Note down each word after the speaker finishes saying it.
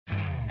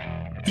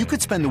You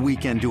could spend the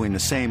weekend doing the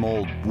same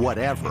old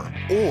whatever,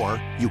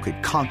 or you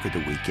could conquer the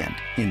weekend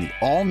in the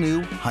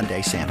all-new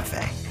Hyundai Santa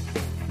Fe.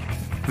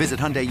 Visit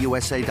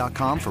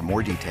HyundaiUSA.com for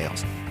more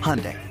details.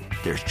 Hyundai,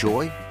 there's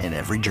joy in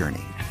every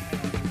journey.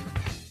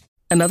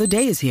 Another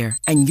day is here,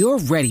 and you're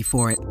ready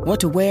for it. What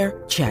to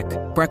wear? Check.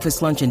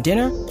 Breakfast, lunch, and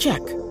dinner? Check.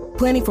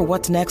 Planning for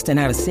what's next and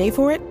how to save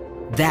for it?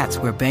 That's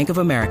where Bank of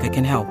America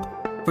can help.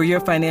 For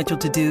your financial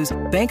to-dos,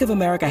 Bank of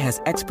America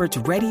has experts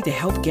ready to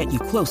help get you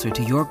closer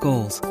to your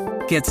goals.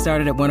 Get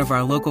started at one of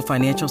our local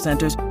financial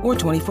centers or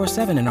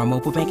 24/7 in our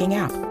mobile banking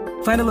app.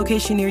 Find a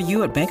location near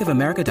you at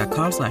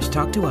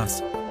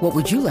bankofamerica.com/talktous. What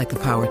would you like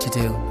the power to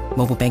do?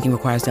 Mobile banking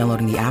requires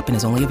downloading the app and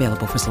is only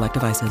available for select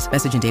devices.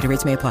 Message and data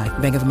rates may apply.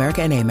 Bank of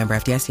America N.A., member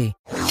FDIC.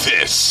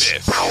 This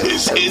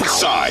is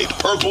Inside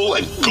Purple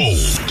and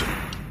Gold.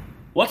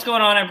 What's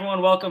going on,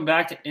 everyone? Welcome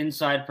back to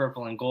Inside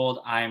Purple and Gold.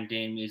 I am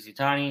Dane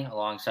Mizutani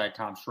alongside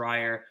Tom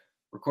Schreier,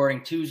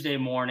 recording Tuesday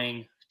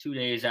morning, 2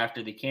 days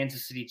after the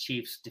Kansas City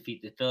Chiefs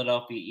defeat the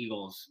Philadelphia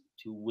Eagles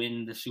to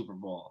win the Super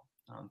Bowl.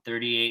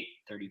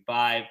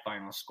 38-35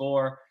 final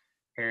score.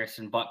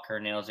 Harrison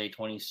Butker nails a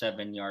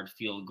 27-yard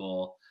field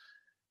goal.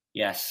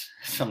 Yes,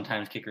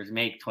 sometimes kickers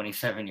make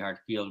 27-yard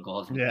field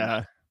goals.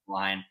 Yeah.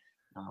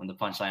 The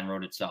punchline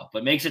wrote itself.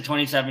 But makes a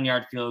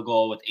 27-yard field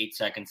goal with 8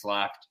 seconds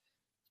left.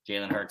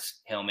 Jalen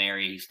Hurts, Hail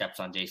Mary, he steps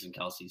on Jason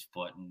Kelsey's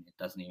foot, and it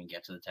doesn't even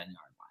get to the 10-yard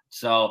line.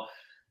 So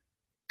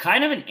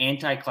kind of an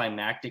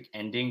anticlimactic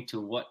ending to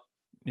what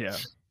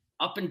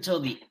up until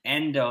the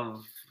end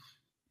of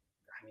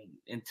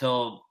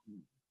until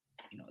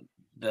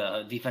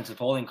the defensive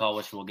holding call,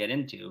 which we'll get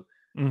into.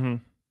 Mm-hmm.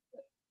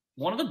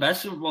 One of the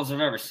best Super Bowls I've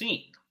ever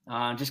seen.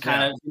 Just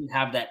kind of didn't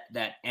have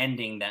that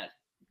ending that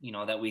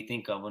that we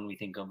think of when we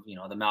think of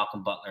the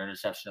Malcolm Butler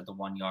interception at the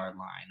 1 yard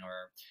line,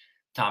 or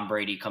Tom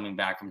Brady coming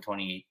back from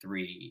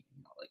 28-3.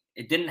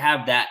 It didn't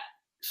have that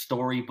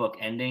storybook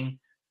ending,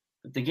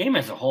 but the game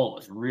as a whole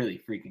was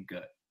really freaking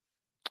good.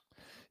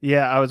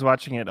 Yeah, I was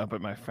watching it up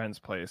at my friend's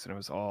place, and it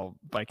was all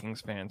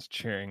Vikings fans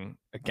cheering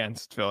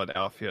against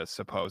Philadelphia,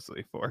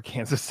 supposedly for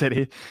Kansas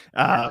City.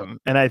 And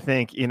I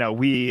think,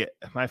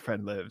 my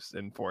friend lives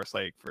in Forest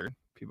Lake. For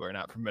people who are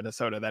not from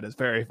Minnesota, that is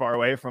very far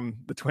away from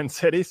the Twin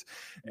Cities.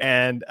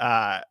 And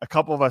a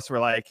couple of us were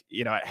like,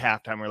 at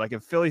halftime, we're like,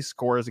 if Philly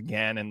scores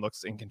again and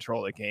looks in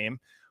control of the game,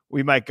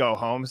 we might go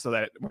home so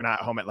that we're not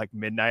home at like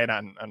midnight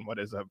on what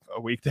is a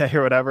weekday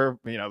or whatever,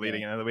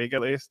 leading into the week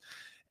at least.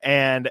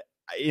 And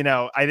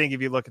I think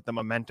if you look at the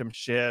momentum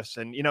shifts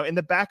and, in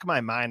the back of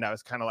my mind, I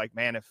was kind of like,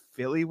 man, if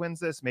Philly wins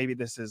this, maybe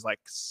this is like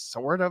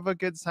sort of a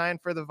good sign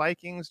for the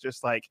Vikings.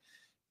 Just like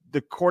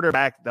the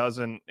quarterback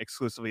doesn't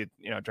exclusively,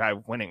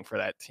 drive winning for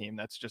that team.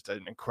 That's just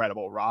an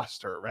incredible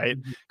roster, right?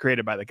 Mm-hmm.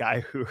 Created by the guy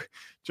who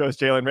chose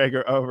Jalen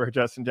Reagor over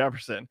Justin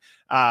Jefferson.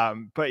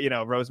 But,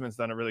 Roseman's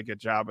done a really good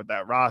job with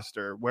that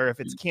roster, where if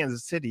it's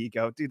Kansas City, you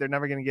go, dude, they're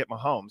never going to get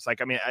Mahomes.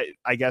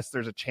 I guess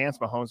there's a chance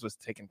Mahomes was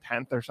taken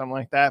 10th or something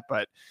like that.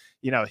 But,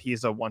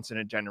 he's a once in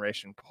a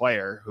generation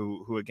player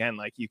who again,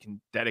 like, you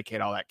can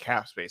dedicate all that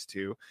cap space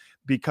to,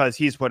 because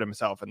he's put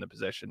himself in the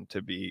position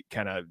to be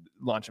kind of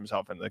launch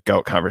himself in the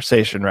GOAT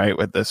conversation, right,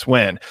 with this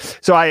win.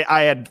 So I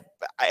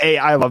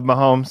love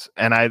Mahomes,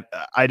 and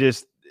I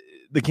just,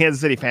 the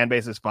Kansas City fan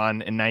base is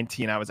fun. In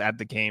 19, I was at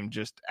the game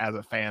just as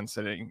a fan,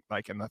 sitting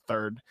like in the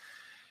third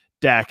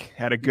deck,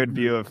 had a good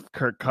view of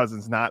Kirk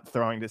Cousins not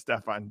throwing to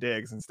Stephon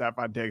Diggs, and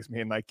Stephon Diggs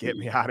being like, get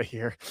me out of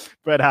here.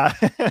 But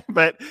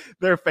but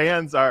their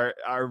fans are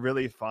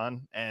really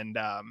fun. And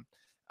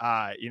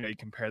you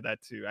compare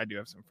that to, I do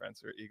have some friends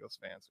who are Eagles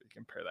fans, so you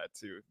compare that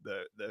to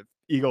the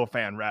Eagle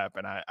fan rep,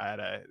 and I had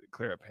a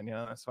clear opinion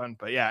on this one.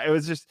 But yeah, it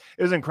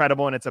was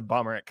incredible, and it's a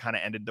bummer it kind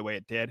of ended the way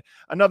it did.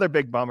 Another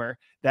big bummer,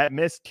 that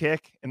missed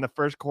kick in the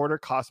first quarter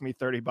cost me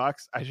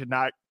 $30. I should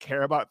not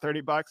care about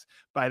 $30.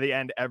 By the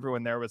end,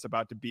 everyone there was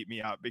about to beat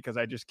me up because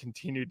I just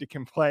continued to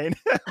complain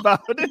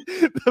about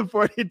the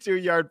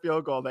 42-yard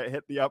field goal that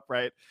hit the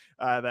upright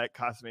that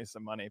cost me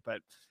some money.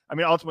 But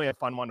ultimately a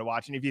fun one to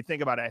watch. And if you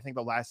think about it, I think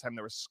the last time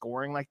there was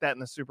scoring like that in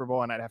the Super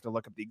Bowl, and I'd have to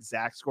look up the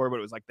exact score, but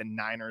it was like the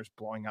Niners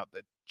blowing out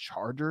the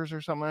Chargers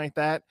or something like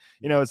that.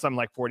 It's something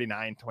like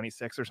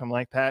 49-26 or something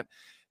like that.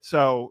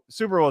 So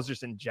Super Bowls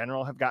just in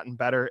general have gotten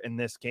better. In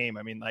this game,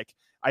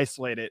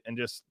 isolate it and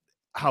just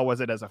how was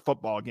it as a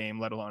football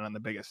game, let alone on the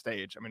biggest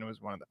stage? It was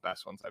one of the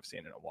best ones I've seen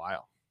in a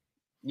while.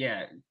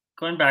 Yeah.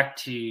 Going back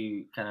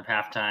to kind of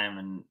halftime,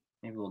 and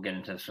maybe we'll get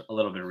into a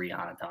little bit of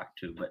Rihanna talk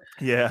too, but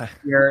yeah,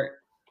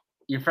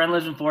 your friend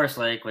lives in Forest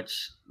Lake,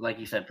 which, like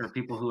you said, for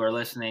people who are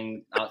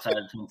listening outside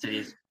of Twin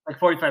Cities, like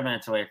 45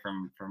 minutes away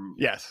from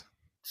yes,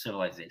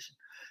 civilization.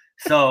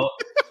 So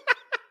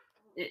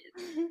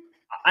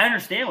I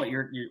understand what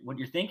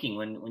you're thinking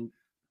when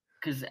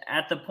because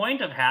at the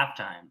point of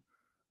halftime,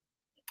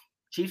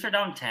 Chiefs are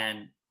down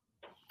 10.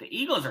 The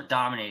Eagles are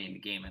dominating the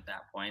game at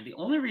that point. The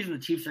only reason the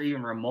Chiefs are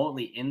even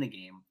remotely in the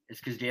game is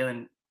because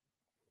Jalen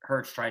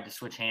Hurts tried to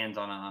switch hands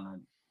on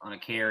a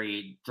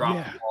carry,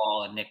 dropped the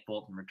ball, and Nick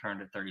Bolton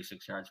returned it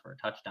 36 yards for a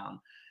touchdown.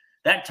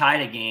 That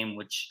tied a game,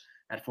 which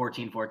at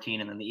 14-14,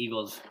 and then the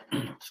Eagles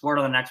scored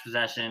on the next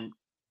possession.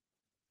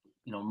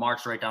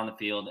 marched right down the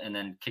field and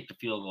then kicked a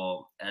field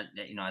goal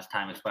as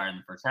time expired in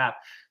the first half.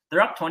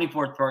 They're up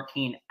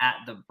 24-13 at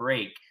the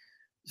break.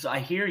 So I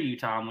hear you,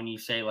 Tom, when you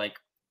say like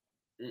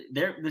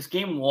this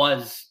game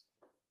was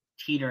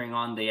teetering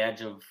on the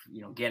edge of,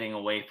 getting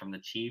away from the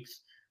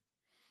Chiefs.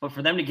 But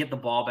for them to get the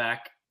ball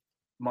back,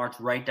 march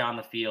right down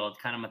the field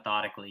kind of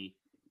methodically,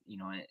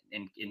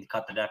 and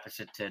cut the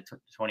deficit to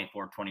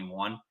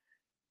 24-21,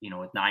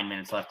 with 9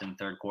 minutes left in the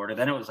third quarter,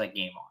 then it was like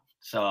game on.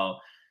 So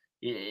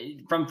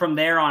from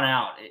there on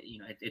out,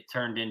 it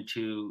turned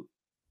into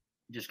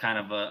just kind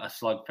of a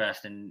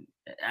slugfest. And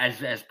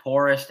as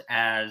porous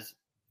as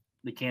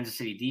the Kansas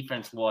City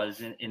defense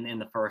was in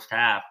the first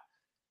half,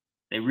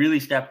 they really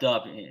stepped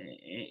up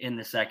in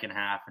the second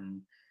half.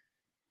 And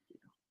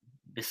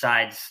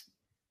besides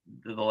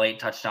the late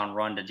touchdown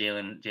run to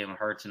Jalen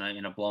Hurts in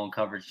a blown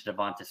coverage to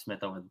Devonta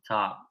Smith over the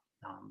top,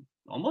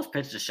 almost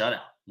pitched a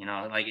shutout.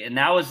 And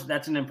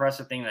that's an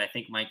impressive thing that I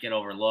think might get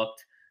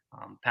overlooked.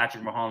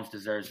 Patrick Mahomes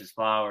deserves his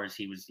flowers.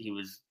 He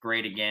was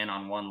great again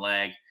on one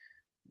leg.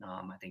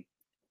 I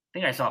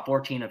think I saw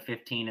 14 of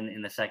 15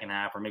 in the second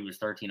half, or maybe it was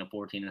 13 of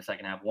 14 in the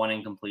second half. One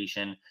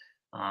incompletion,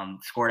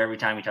 scored every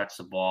time he touched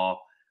the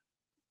ball.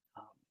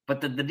 But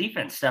the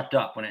defense stepped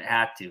up when it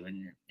had to,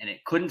 and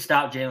it couldn't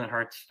stop Jalen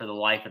Hurts for the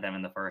life of them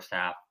in the first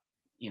half,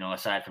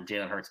 aside from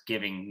Jalen Hurts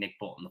giving Nick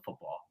Bolton the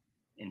football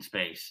in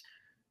space.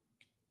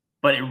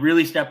 But it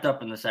really stepped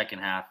up in the second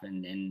half,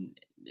 and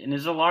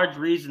there's a large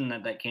reason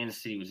that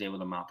Kansas City was able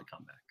to mount the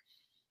comeback.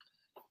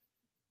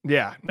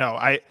 Yeah, no,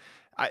 I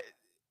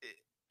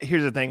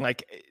here's the thing,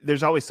 like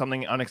there's always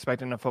something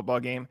unexpected in a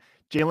football game.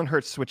 Jalen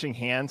Hurts switching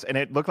hands, and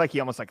it looked like he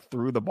almost like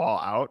threw the ball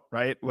out,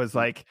 right? Was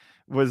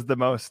the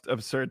most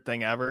absurd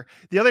thing ever.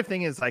 The other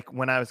thing is like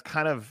when I was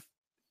kind of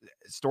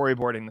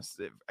storyboarding this,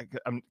 I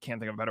can't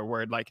think of a better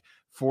word, like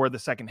for the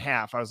second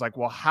half, I was like,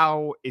 well,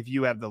 how, if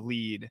you have the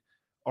lead,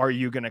 are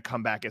you going to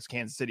come back as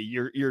Kansas City?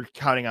 You're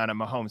counting on a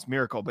Mahomes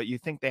miracle, but you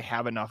think they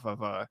have enough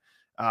of a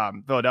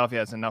Philadelphia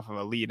has enough of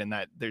a lead, and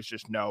that there's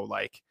just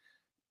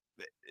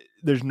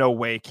there's no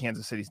way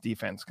Kansas City's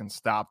defense can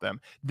stop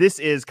them. This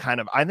is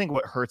I think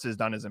what Hurts has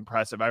done is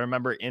impressive. I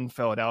remember in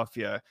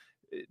Philadelphia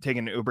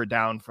taking an Uber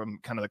down from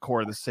kind of the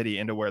core of the city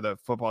into where the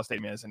football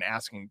stadium is and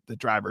asking the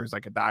driver, who's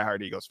like a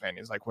diehard Eagles fan,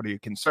 he's like, what are you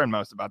concerned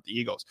most about the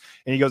Eagles?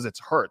 And he goes, it's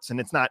Hurts. And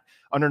it's not,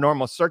 under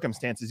normal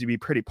circumstances, you'd be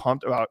pretty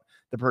pumped about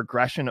the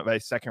progression of a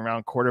second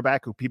round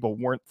quarterback who people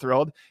weren't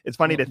thrilled. It's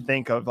funny to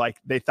think of like,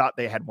 they thought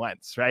they had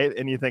Wentz, right?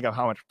 And you think of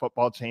how much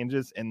football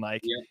changes in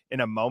in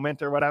a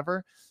moment or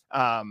whatever.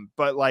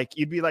 But like,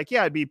 you'd be like,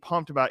 yeah, I'd be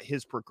pumped about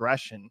his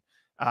progression.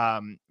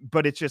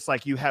 But it's just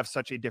like you have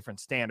such a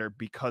different standard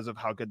because of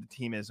how good the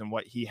team is and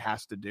what he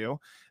has to do.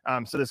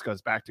 So this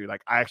goes back to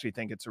like, I actually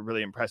think it's a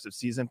really impressive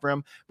season for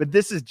him, but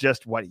this is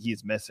just what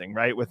he's missing,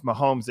 right? With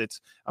Mahomes,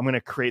 it's, I'm going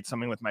to create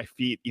something with my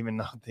feet, even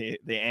though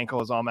the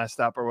ankle is all messed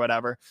up or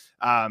whatever.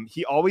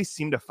 He always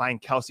seemed to find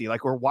Kelsey.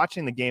 Like we're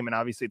watching the game and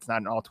obviously it's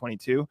not an all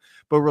 22,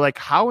 but we're like,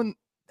 how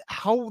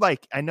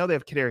like, I know they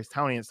have Kadarius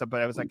Toney and stuff,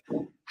 but I was like,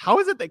 how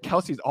is it that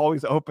Kelsey's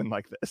always open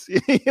like this?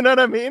 You know what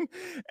I mean?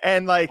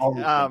 And like,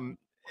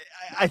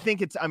 I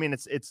think it's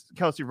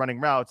Kelsey running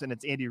routes and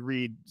it's Andy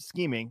Reid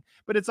scheming,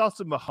 but it's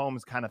also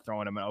Mahomes kind of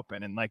throwing him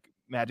open and like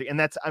magic. And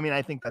that's,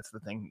 I think that's the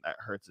thing that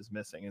Hurts is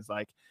missing is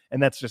like,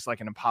 and that's just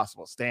like an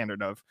impossible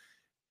standard of,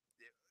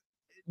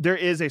 there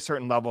is a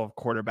certain level of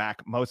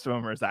quarterback. Most of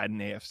them reside in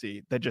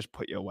AFC that just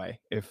put you away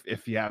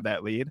if you have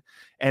that lead.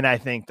 And I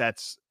think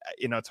that's,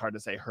 it's hard to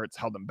say Hurts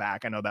held him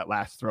back. I know that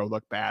last throw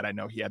looked bad. I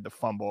know he had the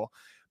fumble,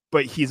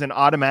 but he's an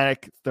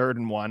automatic 3rd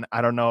and 1.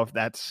 I don't know if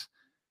that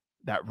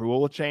rule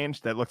will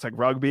change. That looks like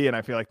rugby, and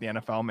I feel like the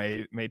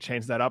NFL may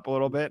change that up a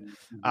little bit.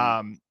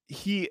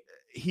 He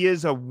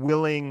is a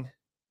willing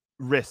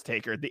risk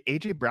taker. The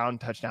AJ Brown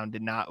touchdown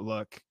did not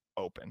look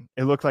open.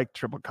 It looked like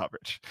triple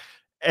coverage.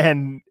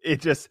 And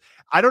it just,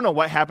 I don't know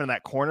what happened in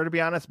that corner, to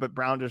be honest, but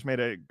Brown just made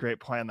a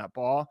great play on that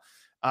ball.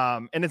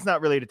 And it's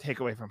not really to take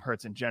away from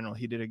Hurts in general.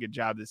 He did a good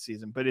job this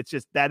season, but it's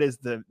just, that is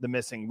the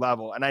missing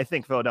level. And I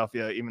think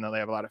Philadelphia, even though they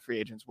have a lot of free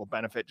agents, will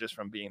benefit just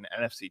from being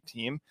an NFC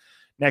team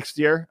next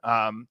year.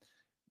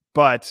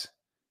 But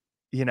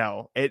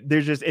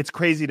it's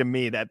crazy to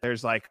me that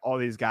there's like all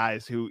these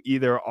guys who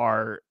either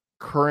are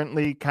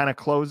currently kind of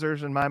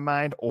closers in my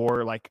mind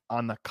or like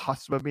on the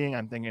cusp of being.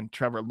 I'm thinking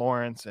Trevor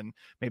Lawrence and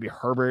maybe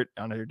Herbert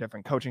under a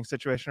different coaching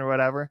situation or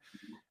whatever.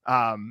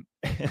 In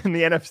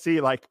the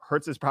NFC, like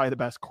Hurts is probably the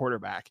best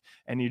quarterback,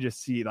 and you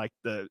just see like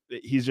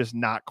he's just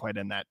not quite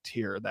in that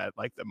tier that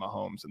like the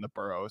Mahomes and the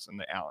Burrows and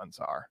the Allens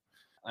are.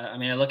 I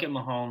look at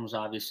Mahomes.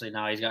 Obviously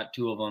now he's got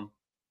 2 of them.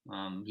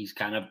 He's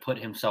kind of put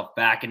himself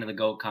back into the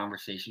GOAT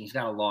conversation. He's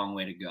got a long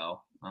way to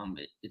go.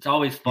 It's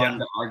always fun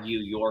to argue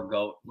your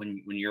GOAT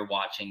when you're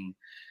watching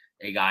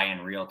a guy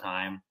in real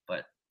time,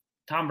 but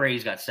Tom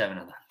Brady's got 7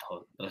 of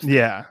those.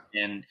 Yeah.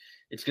 And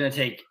it's going to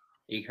take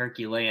a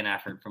Herculean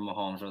effort from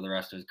Mahomes for the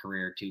rest of his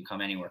career to come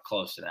anywhere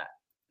close to that.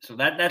 So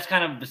that's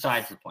kind of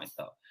besides the point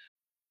though.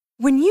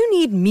 When you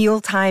need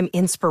mealtime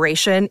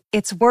inspiration,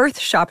 it's worth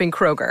shopping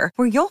Kroger,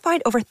 where you'll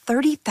find over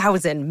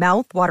 30,000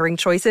 mouth-watering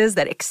choices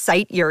that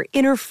excite your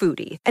inner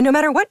foodie. And no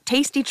matter what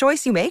tasty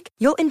choice you make,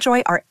 you'll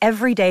enjoy our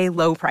everyday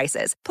low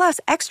prices, plus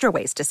extra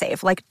ways to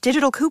save, like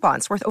digital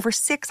coupons worth over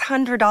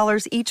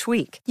 $600 each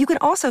week. You can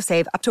also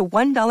save up to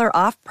 $1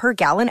 off per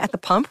gallon at the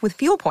pump with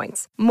fuel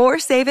points. More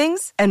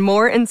savings and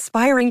more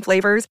inspiring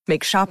flavors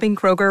make shopping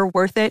Kroger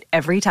worth it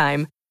every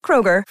time.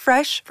 Kroger,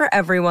 fresh for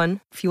everyone.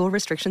 Fuel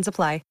restrictions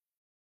apply.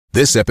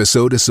 This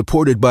episode is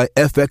supported by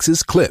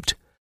FX's Clipped,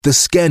 the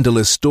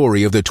scandalous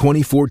story of the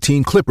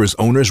 2014 Clippers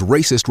owner's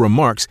racist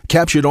remarks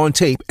captured on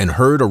tape and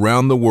heard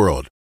around the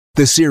world.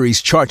 The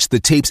series charts the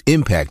tape's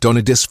impact on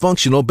a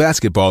dysfunctional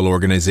basketball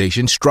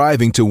organization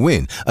striving to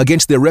win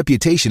against their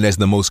reputation as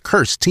the most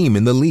cursed team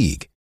in the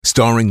league.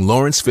 Starring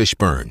Lawrence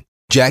Fishburne,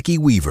 Jackie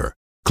Weaver,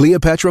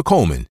 Cleopatra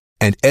Coleman,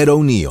 and Ed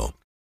O'Neill.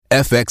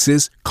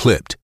 FX's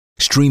Clipped,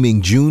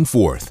 streaming June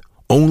 4th,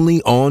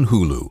 only on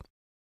Hulu.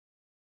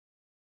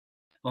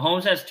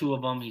 Mahomes has 2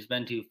 of them. He's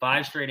been to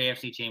 5 straight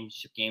AFC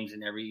Championship games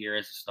in every year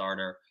as a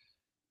starter.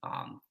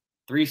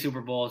 3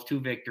 Super Bowls, 2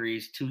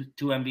 victories, 2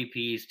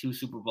 MVPs, 2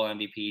 Super Bowl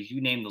MVPs. You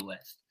name the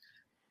list.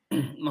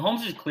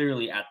 Mahomes is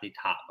clearly at the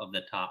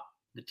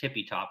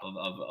tippy top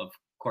of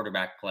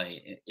quarterback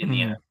play in the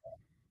NFL.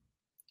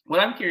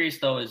 What I'm curious,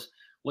 though, is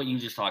what you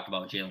just talked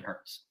about with Jalen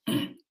Hurts.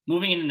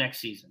 Moving into next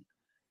season,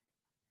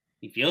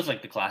 he feels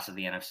like the class of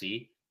the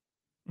NFC.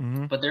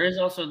 But there is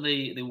also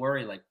the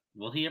worry, like,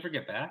 will he ever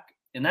get back?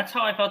 And that's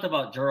how I felt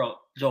about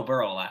Joe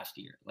Burrow last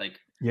year. Like,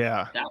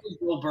 yeah, that was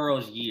Joe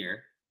Burrow's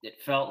year. It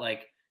felt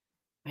like,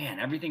 man,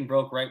 everything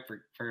broke right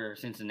for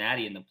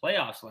Cincinnati in the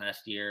playoffs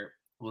last year.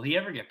 Will he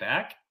ever get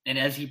back? And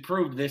as he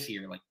proved this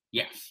year, like,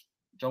 yes,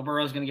 Joe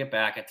Burrow's going to get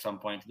back at some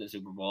point to the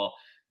Super Bowl.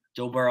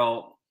 Joe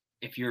Burrow,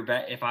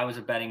 if I was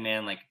a betting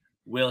man, like,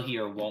 will he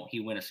or won't he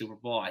win a Super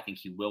Bowl? I think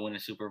he will win a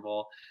Super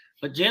Bowl.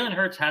 But Jalen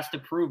Hurts has to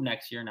prove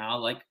next year now,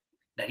 like,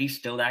 that he's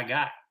still that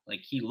guy.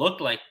 Like, he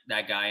looked like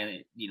that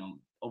guy,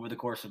 over the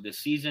course of this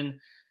season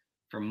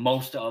for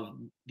most of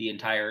the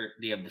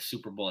entirety of the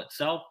Super Bowl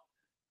itself.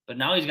 But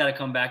now he's got to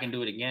come back and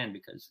do it again,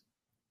 because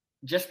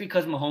just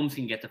because Mahomes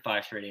can get to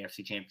 5 straight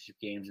AFC Championship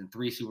games and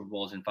 3 Super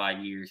Bowls in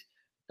 5 years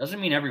doesn't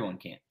mean everyone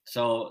can.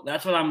 So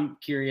that's what I'm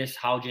curious,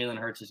 how Jalen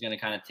Hurts is going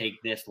to kind of take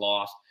this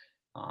loss,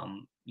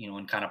 and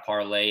kind of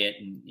parlay it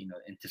and,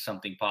 into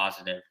something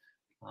positive.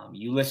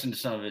 You listen to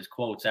some of his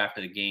quotes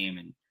after the game,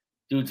 and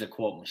dude's a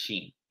quote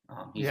machine.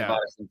 He's about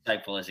as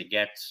insightful as it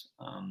gets.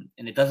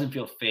 And it doesn't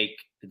feel fake.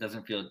 It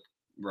doesn't feel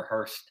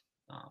rehearsed.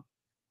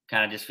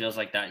 Kind of just feels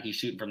like that he's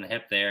shooting from the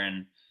hip there.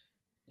 And,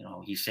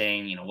 he's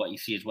saying, what you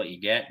see is what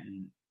you get.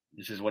 And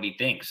this is what he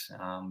thinks.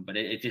 But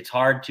it's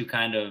hard to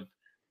kind of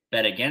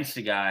bet against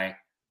a guy,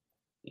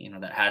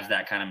 that has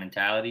that kind of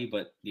mentality.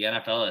 But the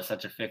NFL is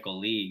such a fickle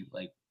league.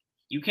 Like,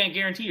 you can't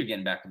guarantee you're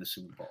getting back to the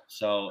Super Bowl.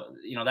 So,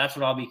 that's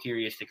what I'll be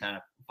curious to kind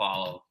of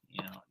follow,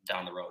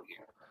 down the road here.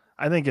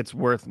 I think it's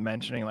worth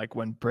mentioning, like,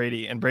 when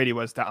Brady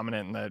was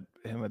dominant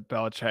in with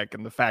Belichick,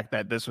 and the fact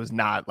that this was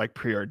not like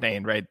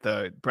preordained, right?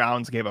 The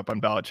Browns gave up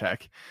on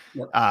Belichick.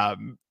 Yep.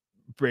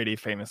 Brady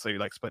famously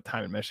split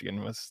time in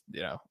Michigan, was,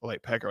 a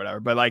late pick or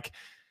whatever, but like,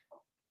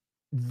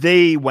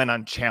 they went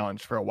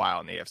unchallenged for a while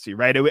in the AFC,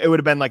 right? It would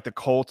have been like the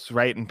Colts,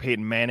 right? And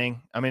Peyton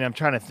Manning. I mean, I'm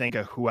trying to think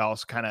of who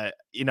else kind of,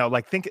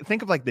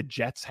 think of like the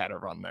Jets had a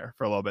run there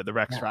for a little bit, the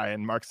Rex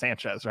Ryan, Mark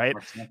Sanchez, right?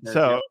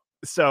 So,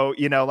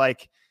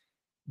 like,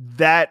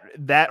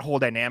 that whole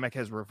dynamic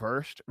has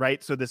reversed,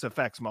 right? So this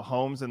affects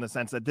Mahomes in the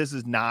sense that this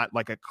is not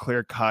like a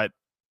clear cut.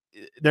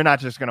 They're not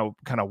just going to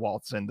kind of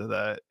waltz into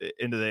the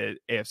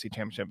AFC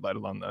Championship, let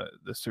alone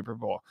the Super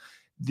Bowl.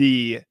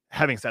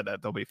 Having said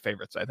that, they'll be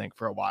favorites, I think,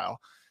 for a while.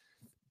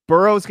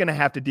 Burrow's going to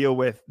have to deal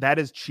with that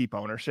is cheap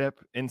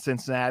ownership in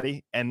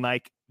Cincinnati, and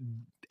like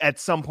at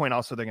some point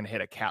also they're going to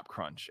hit a cap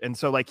crunch, and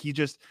so like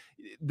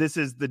this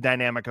is the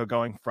dynamic of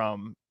going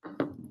from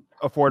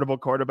affordable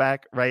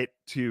quarterback, right,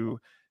 to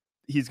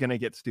he's going to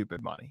get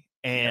stupid money.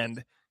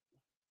 And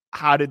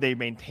how did they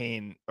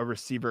maintain a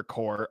receiver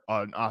core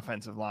on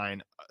offensive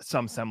line,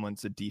 some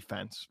semblance of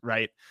defense,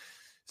 right?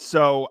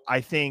 So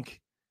I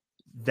think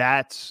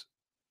that's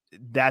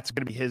going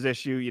to be his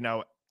issue.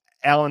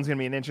 Allen's going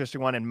to be an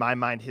interesting one. In my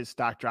mind, his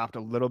stock dropped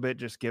a little bit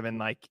just given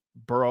like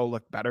Burrow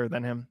looked better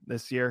than him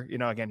this year.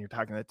 Again, you're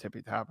talking the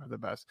tippy top of the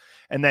best.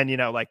 And then,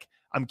 like,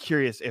 I'm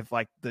curious if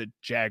like the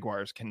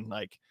Jaguars can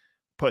like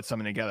put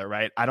something together,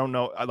 right? I don't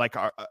know. Like,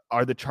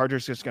 are the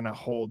Chargers just going to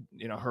hold,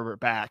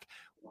 Herbert back?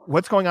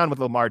 What's going on with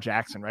Lamar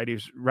Jackson, right?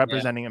 He's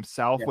representing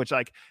himself, which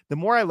like the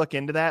more I look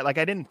into that, like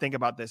I didn't think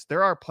about this.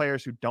 There are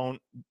players who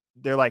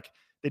they're like,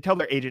 they tell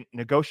their agent,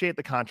 negotiate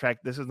the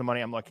contract. This is the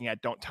money I'm looking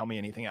at. Don't tell me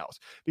anything else.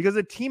 Because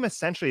the team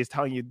essentially is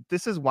telling you,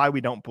 this is why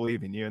we don't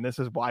believe in you. And this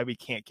is why we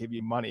can't give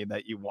you money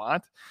that you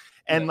want.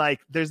 And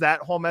like, there's that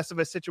whole mess of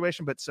a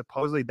situation, but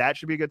supposedly that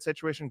should be a good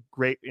situation.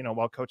 Great,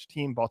 well-coached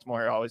team.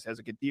 Baltimore always has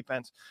a good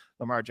defense.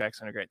 Lamar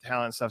Jackson, a great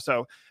talent and stuff.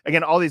 So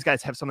again, all these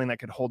guys have something that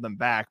could hold them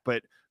back.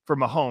 But for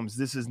Mahomes,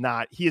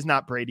 he is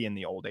not Brady in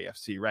the old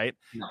AFC, right?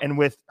 No. And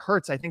with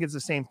Hurts, I think it's the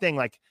same thing.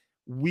 Like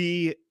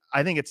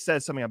I think it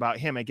says something about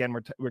him. Again,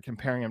 we're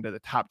comparing him to the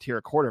top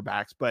tier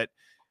quarterbacks, but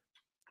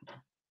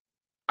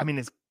I mean,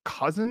 is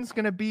Cousins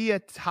going to be a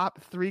top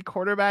 3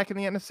 quarterback in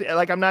the NFC?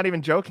 Like, I'm not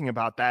even joking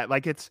about that.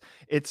 Like, it's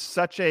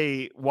such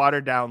a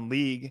watered down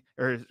league,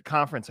 or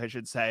conference, I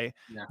should say,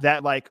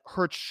 that like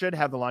Hurts should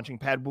have the launching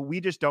pad, but we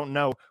just don't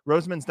know.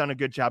 Roseman's done a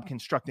good job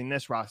constructing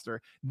this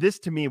roster. This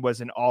to me was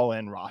an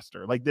all-in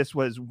roster. Like, this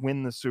was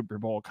win the Super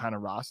Bowl kind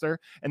of roster.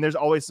 And there's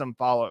always some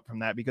follow-up from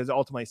that, because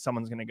ultimately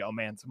someone's going to go,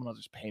 man, someone will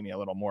just pay me a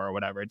little more or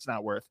whatever. It's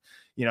not worth,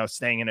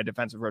 staying in a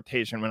defensive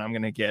rotation when I'm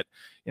going to get,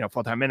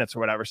 full-time minutes or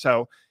whatever.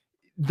 So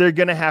they're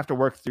going to have to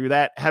work through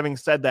that. Having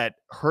said that,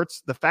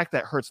 the fact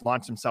that Hurts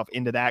launched himself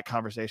into that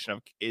conversation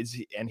of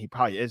and he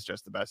probably is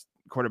just the best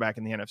quarterback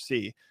in the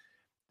NFC.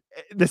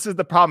 This is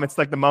the problem. It's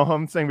like the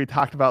Mahomes thing we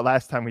talked about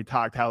last time we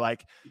talked, how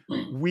like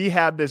we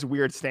have this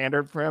weird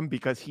standard for him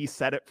because he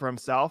said it for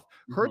himself.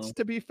 Hurts,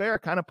 to be fair,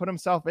 kind of put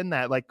himself in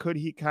that. Like, could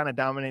he kind of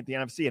dominate the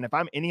NFC? And if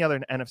I'm any other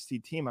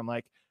NFC team, I'm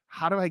like,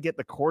 how do I get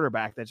the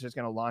quarterback that's just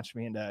going to launch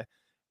me into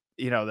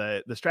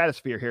the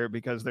stratosphere here,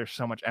 because there's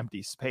so much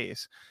empty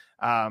space.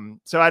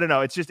 So I don't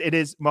know.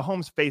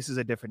 Mahomes faces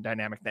a different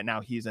dynamic that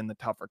now he's in the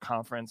tougher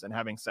conference. And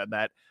having said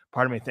that,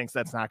 part of me thinks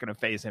that's not going to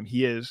phase him.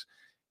 He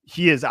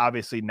is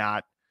obviously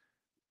not.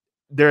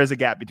 There is a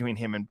gap between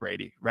him and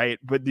Brady, right?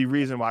 But the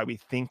reason why we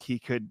think he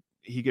could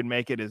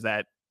make it is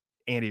that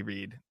Andy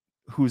Reid,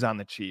 who's on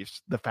the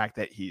Chiefs, the fact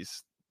that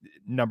he's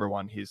number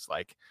one, he's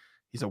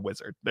a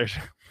wizard. There's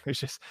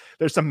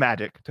some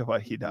magic to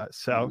what he does.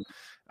 So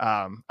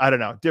I don't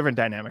know, different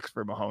dynamics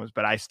for Mahomes,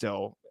 but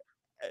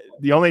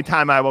the only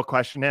time I will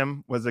question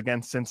him was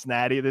against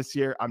Cincinnati this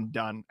year. I'm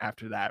done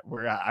after that.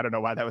 I don't know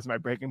why that was my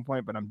breaking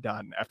point, but I'm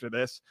done after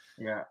this.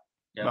 Yeah.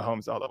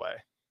 Mahomes all the way.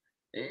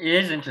 It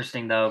is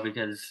interesting though,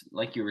 because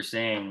like you were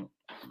saying,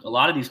 a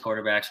lot of these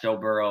quarterbacks, Joe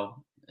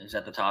Burrow is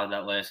at the top of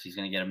that list. He's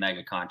going to get a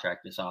mega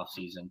contract this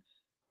offseason.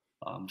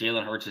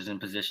 Jalen Hurts is in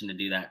position to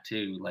do that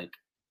too. Like,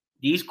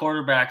 these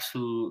quarterbacks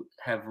who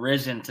have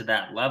risen to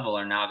that level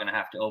are now going to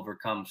have to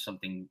overcome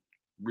something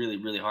really,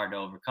 really hard to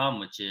overcome,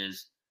 which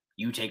is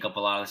you take up a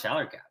lot of the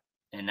salary cap.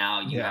 And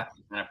now you have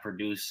to kind of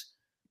produce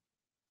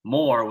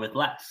more with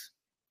less,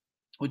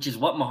 which is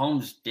what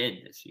Mahomes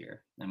did this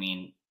year. I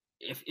mean,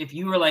 if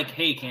you were like,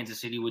 hey,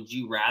 Kansas City, would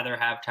you rather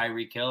have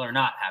Tyreek Hill or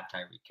not have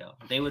Tyreek Hill?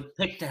 They would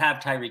pick to have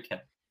Tyreek Hill.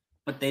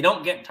 But they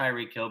don't get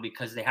Tyreek Hill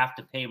because they have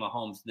to pay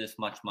Mahomes this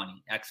much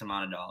money, X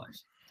amount of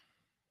dollars.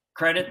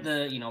 Credit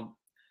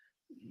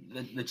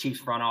the Chiefs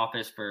front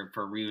office for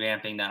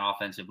revamping that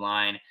offensive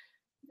line.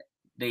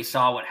 They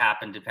saw what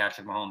happened to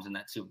Patrick Mahomes in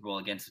that Super Bowl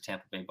against the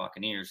Tampa Bay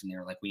Buccaneers, and they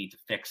were like, we need to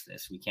fix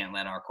this. We can't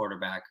let our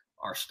quarterback,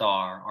 our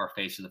star, our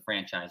face of the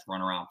franchise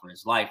run around for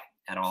his life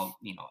at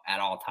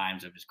all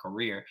times of his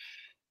career.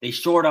 They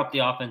shored up the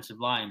offensive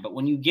line, but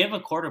when you give a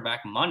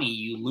quarterback money,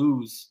 you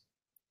lose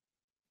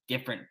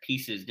different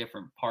pieces,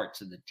 different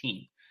parts of the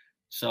team.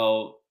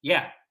 So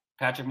yeah,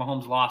 Patrick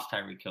Mahomes lost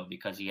Tyreek Hill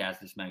because he has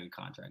this mega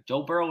contract.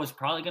 Joe Burrow is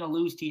probably going to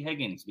lose T.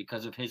 Higgins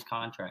because of his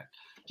contract.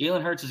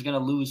 Jalen Hurts is going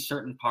to lose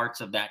certain parts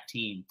of that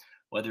team,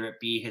 whether it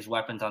be his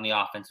weapons on the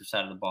offensive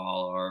side of the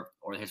ball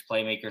or his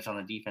playmakers on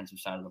the defensive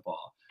side of the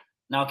ball.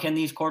 Now, can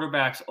these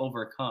quarterbacks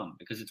overcome?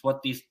 Because it's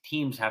what these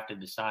teams have to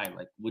decide.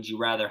 Like, would you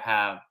rather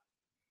have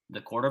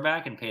the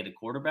quarterback and pay the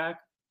quarterback,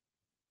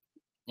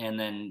 and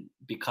then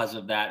because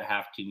of that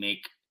have to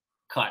make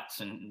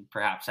cuts and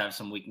perhaps have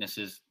some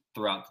weaknesses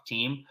throughout the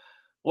team?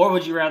 Or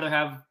would you rather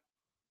have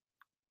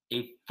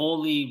a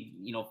fully,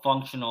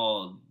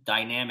 functional,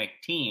 dynamic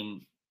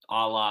team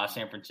a la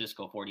San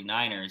Francisco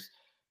 49ers,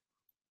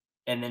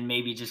 and then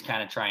maybe just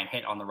kind of try and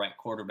hit on the right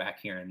quarterback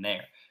here and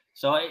there?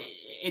 So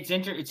it's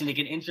like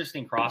an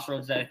interesting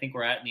crossroads that I think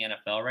we're at in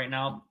the NFL right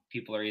now.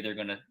 People are either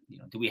going to,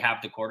 do we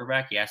have the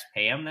quarterback? Yes,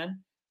 pay him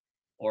then.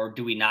 Or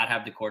do we not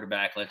have the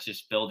quarterback? Let's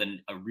just build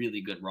a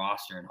really good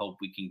roster and hope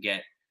we can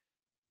get,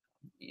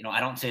 I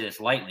don't say this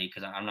lightly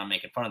because I'm not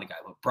making fun of the guy,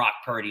 but Brock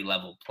Purdy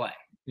level play.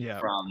 Yeah.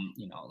 From,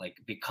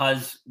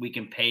 because we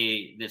can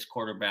pay this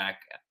quarterback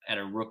at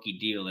a rookie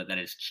deal that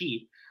is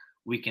cheap,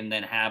 we can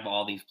then have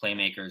all these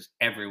playmakers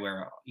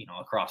everywhere,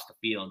 across the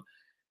field.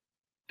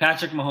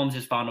 Patrick Mahomes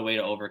has found a way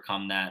to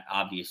overcome that.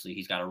 Obviously,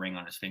 he's got a ring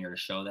on his finger to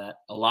show that.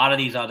 A lot of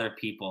these other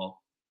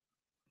people,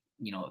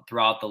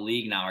 throughout the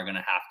league now are going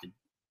to have to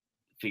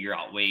figure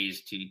out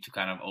ways to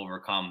kind of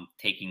overcome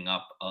taking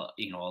up a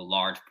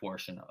large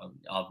portion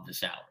of the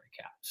salary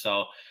cap.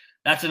 So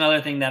that's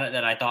another thing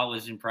that I thought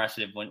was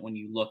impressive when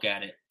you look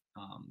at it.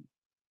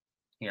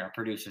 Here, our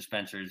producer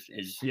Spencer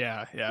is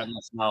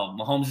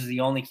Mahomes is the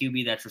only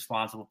QB that's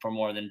responsible for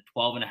more than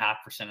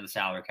 12.5% of the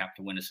salary cap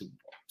to win a Super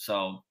Bowl.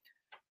 So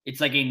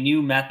it's like a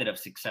new method of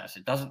success.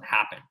 It doesn't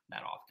happen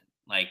that often.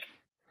 Like,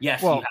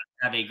 yes, you have to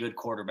have a good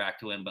quarterback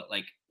to win, but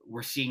like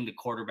we're seeing the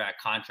quarterback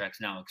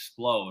contracts now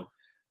explode.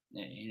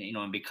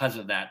 And because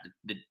of that,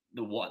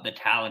 the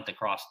talent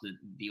across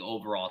the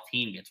overall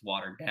team gets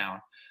watered down.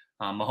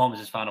 Mahomes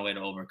has found a way to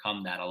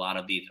overcome that. A lot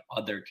of these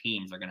other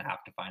teams are going to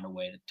have to find a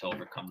way to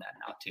overcome that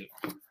now too.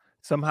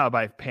 Somehow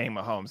by paying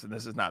Mahomes, and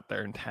this is not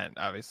their intent,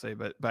 obviously,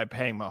 but by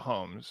paying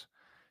Mahomes,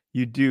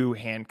 you do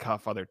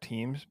handcuff other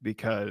teams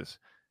because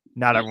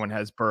not everyone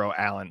has Burrow,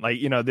 Allen. Like,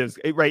 there's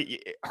right.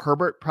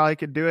 Herbert probably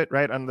could do it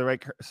right under the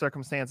right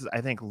circumstances.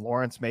 I think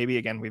Lawrence, maybe,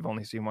 again, we've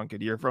only seen one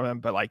good year from him,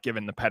 but like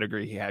given the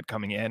pedigree he had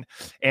coming in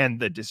and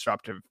the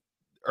disruptive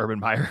Urban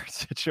Meyer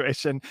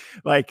situation,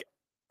 like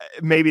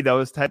maybe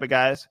those type of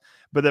guys.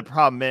 But the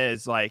problem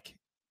is like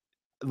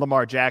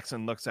Lamar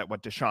Jackson looks at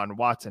what Deshaun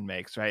Watson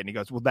makes, right? And he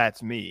goes, well,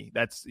 that's me.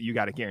 You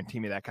got to guarantee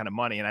me that kind of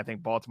money. And I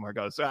think Baltimore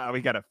goes,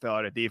 we got to fill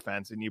out a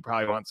defense and you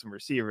probably want some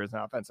receivers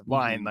and offensive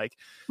line. Like,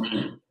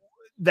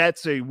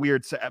 that's a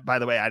weird, by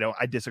the way,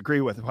 I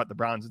disagree with what the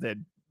Browns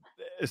did,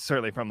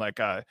 certainly from like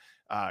a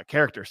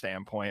character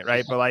standpoint.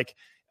 Right. But like,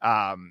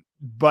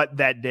 but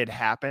that did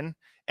happen.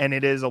 And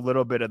it is a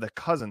little bit of the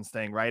Cousins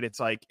thing, right? It's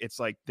like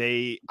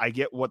I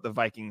get what the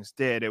Vikings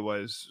did. It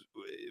was,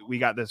 we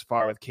got this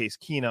far with Case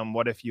Keenum.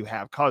 What if you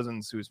have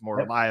Cousins, who's more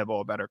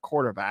reliable, a better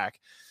quarterback,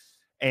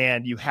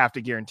 and you have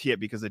to guarantee it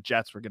because the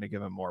Jets were going to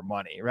give him more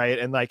money, right?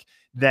 And like,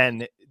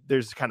 then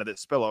there's kind of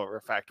this spillover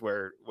effect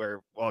where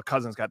well,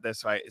 Cousins got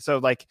this, right? So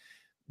like,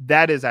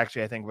 that is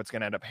actually, I think, what's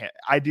going to end up.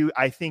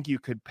 I think you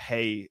could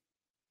pay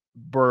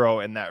Burrow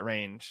in that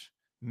range,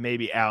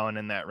 maybe Allen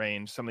in that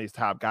range, some of these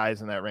top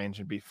guys in that range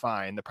would be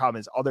fine. The problem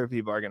is other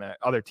teams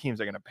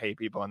are going to pay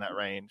people in that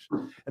range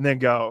and then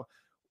go,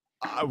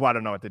 well, I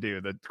don't know what to do.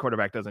 The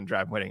quarterback doesn't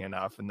drive winning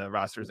enough and the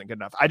roster isn't good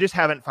enough. I just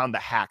haven't found the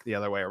hack the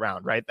other way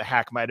around, right? The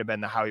hack might've been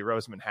the Howie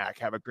Roseman hack,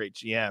 have a great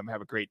GM,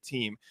 have a great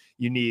team.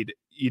 You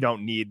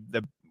don't need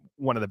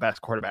one of the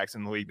best quarterbacks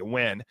in the league to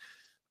win.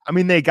 I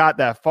mean, they got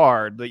that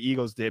far, the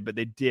Eagles did, but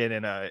they did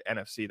in a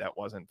NFC that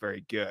wasn't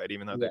very good,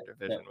 even though their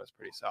division was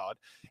pretty solid.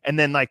 And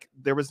then like,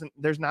 there's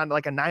not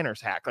like a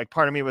Niners hack. Like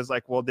part of me was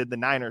like, well, did the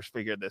Niners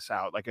figure this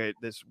out? Like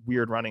this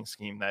weird running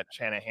scheme that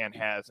Shanahan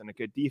has and a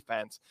good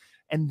defense.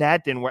 And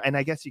that didn't work. And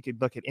I guess you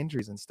could look at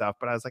injuries and stuff,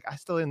 but I was like, I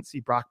still didn't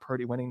see Brock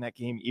Purdy winning that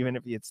game, even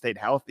if he had stayed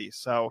healthy.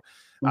 So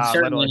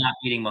certainly not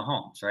beating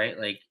Mahomes, right?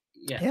 Like,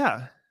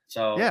 yeah.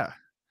 So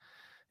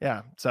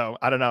yeah. So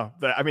I don't know.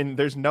 I mean,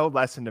 there's no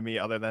lesson to me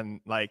other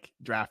than like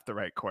draft the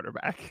right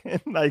quarterback.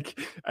 And like,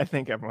 I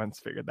think everyone's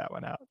figured that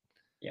one out.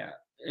 Yeah.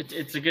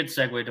 It's a good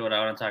segue to what I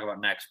want to talk about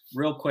next.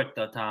 Real quick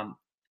though, Tom,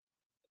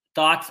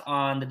 thoughts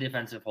on the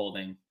defensive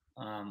holding.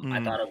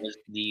 I thought it was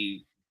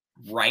the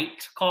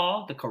right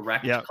call, the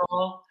correct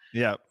call.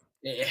 Yeah.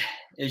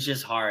 It's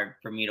just hard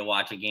for me to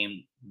watch a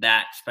game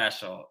that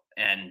special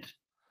and,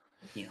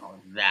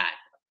 that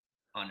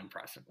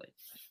unimpressively.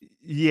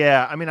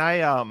 Yeah. I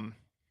mean,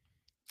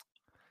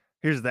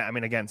 here's that. I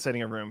mean, again,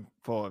 sitting in a room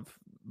full of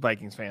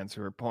Vikings fans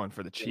who are pulling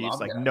for the Chiefs,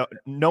 like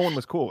no one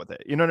was cool with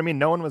it. You know what I mean?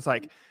 No one was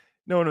like,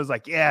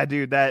 yeah,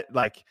 dude, that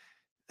like,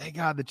 thank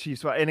God the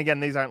Chiefs. And again,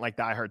 these aren't like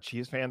diehard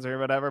Chiefs fans or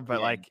whatever, but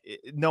like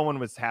no one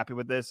was happy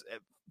with this.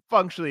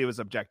 Functionally, it was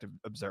objective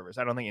observers.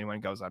 I don't think anyone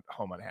goes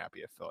home unhappy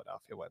if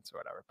Philadelphia wins or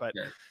whatever. But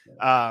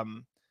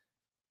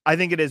I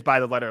think it is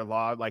by the letter of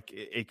law, like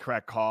a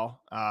correct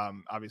call.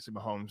 Obviously,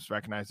 Mahomes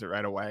recognized it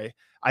right away.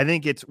 I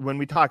think it's when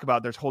we talk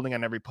about there's holding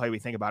on every play, we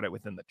think about it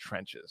within the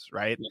trenches,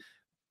 right? Yeah.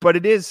 But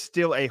it is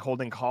still a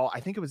holding call.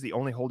 I think it was the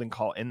only holding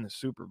call in the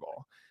Super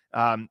Bowl.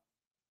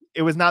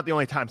 It was not the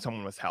only time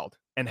someone was held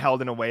in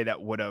a way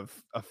that would have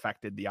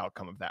affected the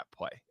outcome of that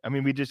play. I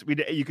mean,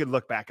 you could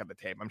look back at the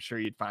tape. I'm sure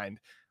you'd find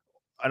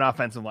an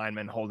offensive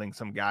lineman holding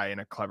some guy in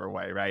a clever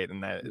way, right?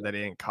 And that he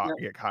didn't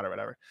get caught or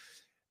whatever.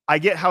 I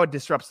get how it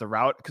disrupts the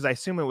route because I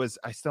assume it was,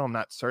 I still am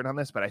not certain on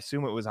this, but I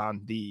assume it was on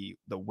the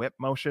whip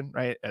motion,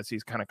 right? As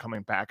he's kind of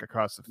coming back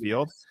across the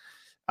field.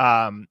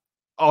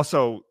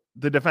 Also,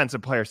 the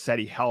defensive player said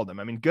he held him.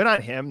 I mean, good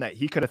on him that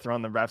he could have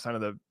thrown the refs under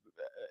the,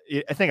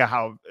 I think of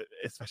how,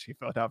 especially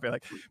Philadelphia,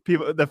 like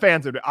the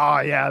fans would, the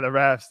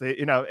refs,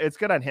 it's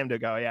good on him to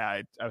go,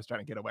 I was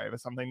trying to get away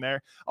with something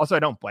there. Also, I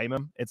don't blame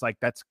him. It's like,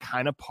 that's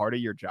kind of part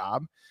of your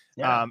job.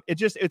 Yeah.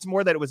 It's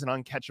more that it was an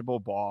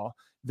uncatchable ball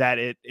that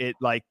it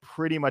like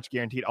pretty much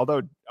guaranteed,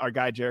 although our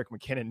guy Jerick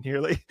McKinnon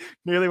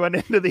nearly went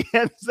into the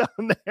end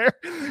zone there.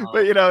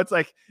 But it's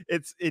like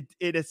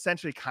it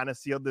essentially kind of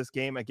sealed this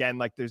game. Again,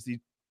 like there's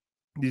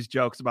these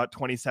jokes about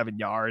 27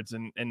 yards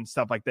and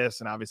stuff like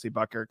this, and obviously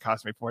Bucker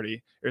cost me $40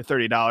 or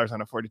 $30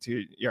 on a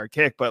 42-yard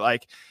kick, but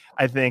like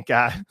I think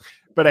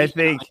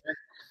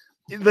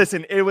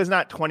listen, it was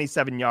not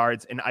 27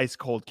 yards in ice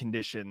cold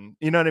condition.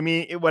 You know what I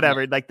mean?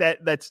 Whatever. Like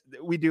that's,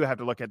 we do have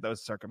to look at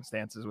those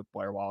circumstances with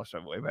Blair Walsh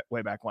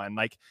way back when,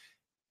 like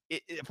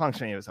it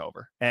functionally was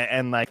over.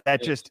 And like,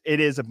 that just, it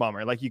is a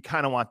bummer. Like you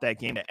kind of want that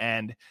game to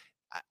end.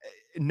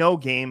 No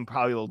game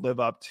probably will live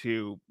up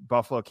to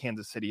Buffalo,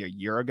 Kansas City a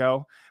year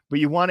ago, but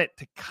you want it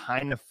to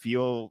kind of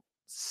feel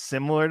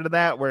similar to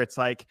that, where it's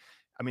like,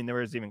 I mean, there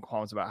was even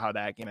qualms about how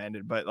that game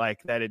ended, but like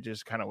that, it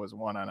just kind of was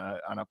won on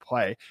a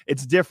play.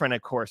 It's different,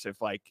 of course, if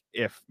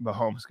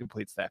Mahomes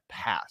completes that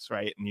pass,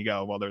 right? And you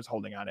go, well, there's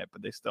holding on it,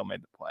 but they still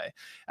made the play.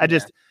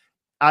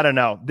 I don't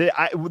know.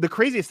 The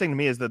craziest thing to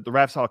me is that the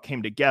refs all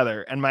came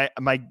together, and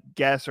my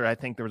guess, or I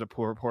think there was a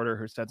pool reporter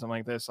who said something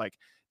like this, like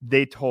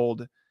they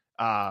told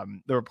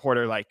the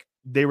reporter, like,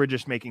 they were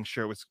just making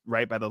sure it was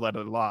right by the letter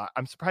of the law.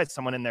 I'm surprised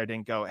someone in there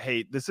didn't go,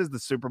 hey, this is the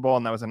Super Bowl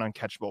and that was an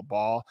uncatchable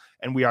ball,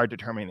 and we are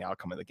determining the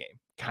outcome of the game,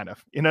 kind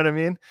of. You know what I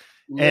mean?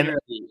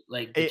 Literally,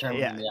 like,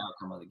 determining the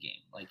outcome of the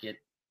game. Like, it.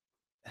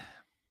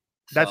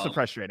 That's the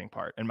frustrating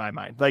part in my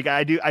mind. Like,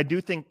 I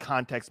do think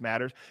context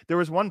matters. There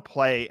was one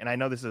play, and I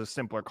know this is a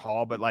simpler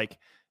call, but like,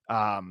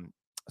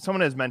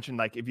 someone has mentioned,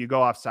 like, if you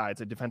go off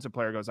sides, a defensive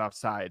player goes off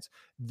sides,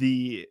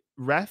 the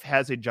ref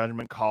has a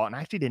judgment call. And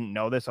I actually didn't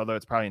know this, although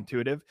it's probably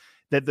intuitive,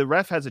 that the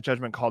ref has a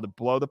judgment call to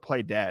blow the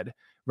play dead,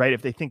 right?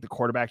 If they think the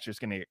quarterback's just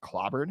going to get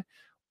clobbered,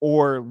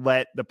 or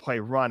let the play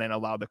run and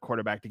allow the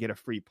quarterback to get a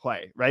free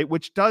play, right?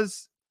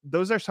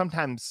 Those are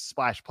sometimes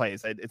splash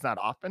plays. It's not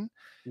often,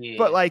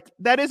 but like,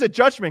 that is a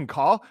judgment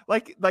call.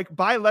 Like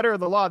by letter of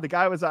the law, the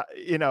guy was,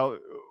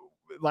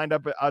 lined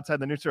up outside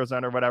the neutral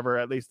zone or whatever,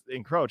 at least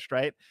encroached,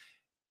 right?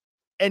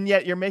 And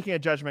yet you're making a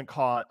judgment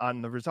call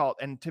on the result.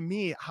 And to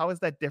me, how is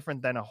that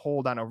different than a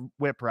hold on a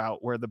whip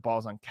route where the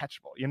ball's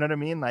uncatchable? You know what I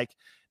mean? Like,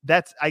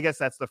 I guess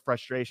that's the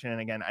frustration. And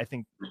again, I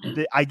think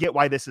I get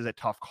why this is a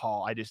tough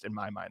call. I just, in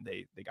my mind,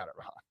 they got it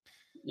wrong.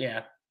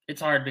 Yeah.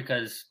 It's hard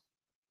because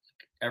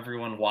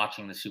everyone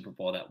watching the Super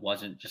Bowl that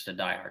wasn't just a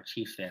diehard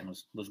Chiefs fan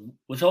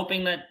was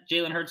hoping that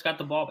Jalen Hurts got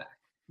the ball back,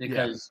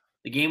 because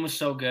the game was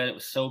so good. It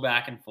was so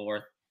back and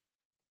forth.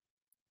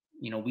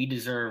 We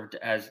deserved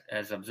as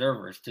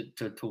observers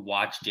to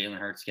watch Jalen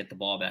Hurts get the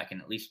ball back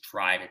and at least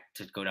try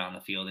to go down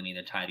the field and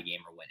either tie the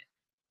game or win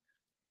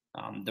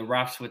it. The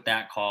refs with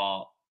that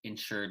call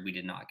ensured we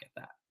did not get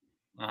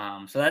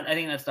that. So I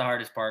think that's the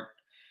hardest part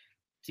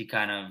to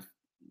kind of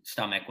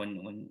stomach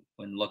when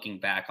looking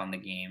back on the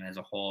game as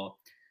a whole.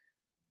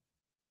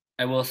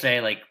 I will say,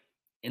 like,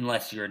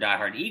 unless you're a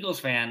diehard Eagles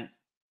fan,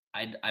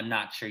 I'm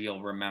not sure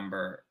you'll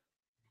remember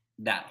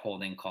that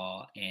holding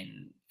call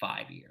in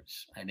 5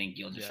 years. I think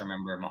you'll just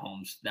remember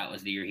Mahomes. That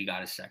was the year he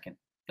got his second.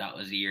 That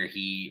was the year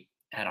he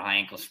had a high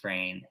ankle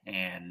sprain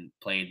and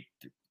played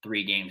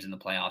 3 games in the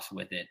playoffs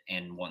with it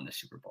and won the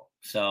Super Bowl.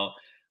 So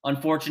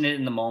unfortunate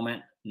in the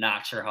moment.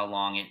 Not sure how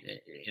long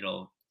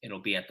it'll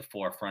be at the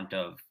forefront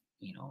of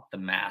the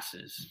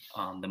masses,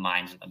 the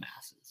minds of the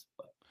masses.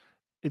 But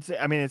it's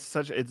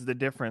the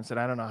difference. And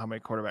I don't know how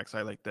many quarterbacks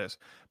I like this.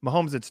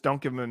 Mahomes, it's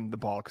don't give him the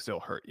ball because he'll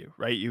hurt you,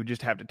 right? You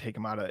just have to take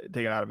it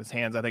out of his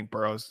hands. I think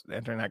Burrow's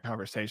entering that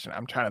conversation.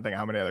 I'm trying to think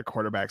how many other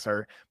quarterbacks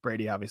are.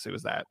 Brady obviously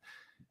was that.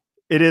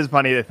 It is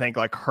funny to think,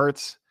 like,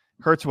 Hurts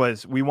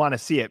was, we want to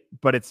see it,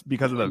 but it's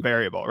because of the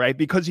variable, right?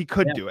 Because he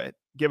could do it,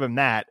 give him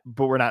that,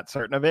 but we're not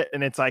certain of it.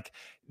 And it's like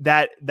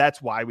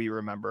that's why we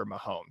remember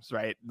Mahomes,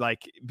 right?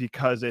 Like,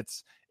 because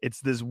it's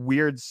this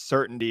weird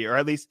certainty, or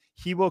at least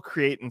he will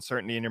create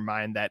uncertainty in your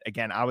mind that,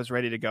 again, I was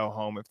ready to go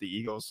home if the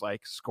Eagles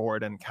like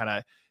scored and kind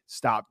of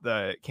stopped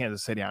the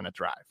Kansas City on a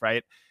drive,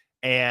 right?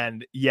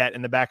 And yet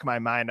in the back of my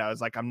mind, I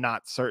was like, I'm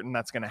not certain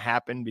that's going to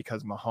happen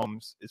because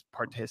Mahomes is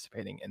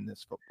participating in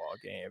this football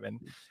game. And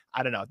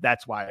I don't know.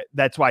 That's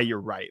why you're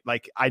right.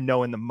 Like, I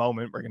know in the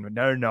moment we're going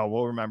to, no,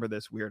 we'll remember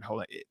this weird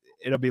hold.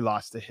 It'll be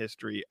lost to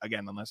history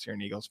again, unless you're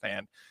an Eagles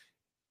fan.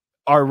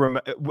 I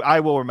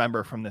will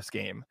remember from this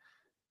game,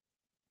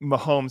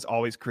 Mahomes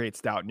always creates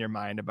doubt in your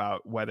mind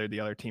about whether the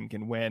other team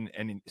can win,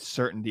 and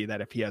certainty that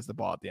if he has the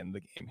ball at the end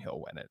of the game,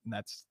 he'll win it. And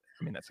that's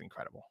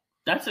incredible.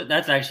 That's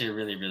actually a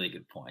really, really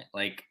good point.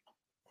 Like,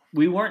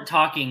 we weren't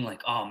talking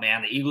like, oh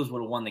man, the Eagles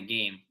would have won the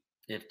game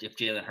if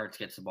Jalen Hurts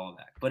gets the ball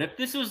back. But if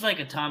this was like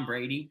a Tom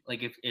Brady,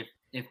 like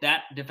if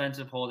that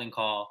defensive holding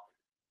call,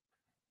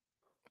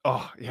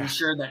 I'm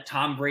sure that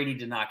Tom Brady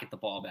did not get the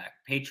ball back,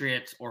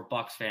 Patriots or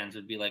Bucs fans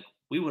would be like,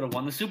 we would have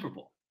won the Super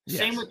Bowl. Yes.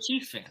 Same with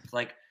Chiefs fans.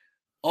 Like,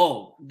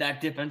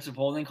 that defensive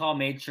holding call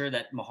made sure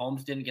that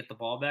Mahomes didn't get the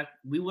ball back.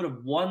 We would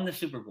have won the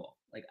Super Bowl.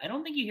 Like, I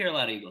don't think you hear a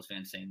lot of Eagles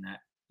fans saying that.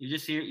 You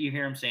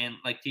hear him saying,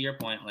 like, to your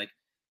point, like,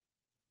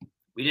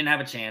 we didn't have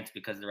a chance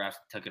because the refs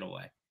took it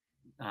away.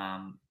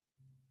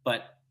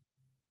 But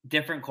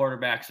different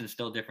quarterbacks and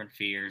still different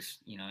fears,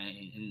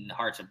 in the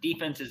hearts of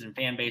defenses and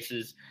fan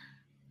bases.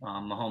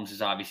 Mahomes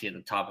is obviously at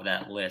the top of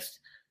that list.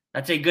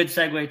 That's a good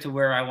segue to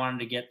where I wanted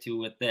to get to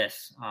with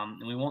this.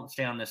 And we won't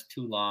stay on this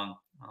too long.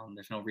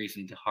 There's no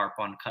reason to harp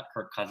on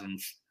Kirk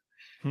Cousins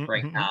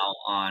right now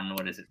on,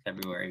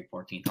 February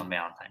 14th on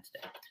Valentine's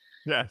Day.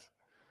 Yes.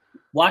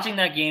 Watching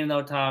that game,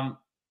 though, Tom,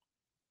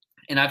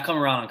 and I've come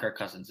around on Kirk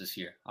Cousins this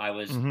year. I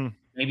was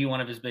maybe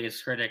one of his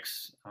biggest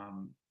critics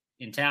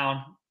in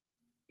town,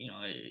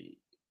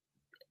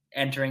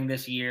 entering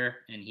this year,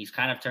 and he's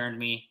kind of turned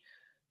me.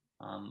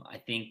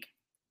 I think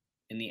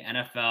in the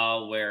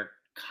NFL, where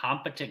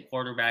competent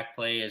quarterback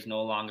play is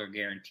no longer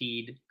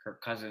guaranteed,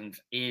 Kirk Cousins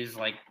is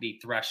like the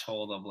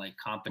threshold of like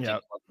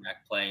competent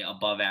quarterback play,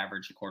 above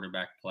average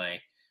quarterback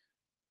play.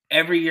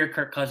 Every year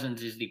Kirk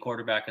Cousins is the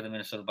quarterback of the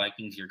Minnesota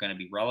Vikings, you're going to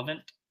be relevant.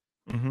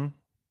 Mm-hmm.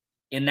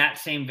 In that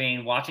same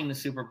vein, watching the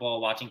Super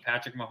Bowl, watching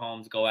Patrick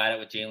Mahomes go at it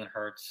with Jalen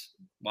Hurts,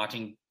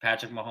 watching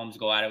Patrick Mahomes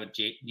go at it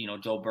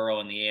with Joe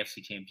Burrow in the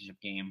AFC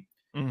Championship game.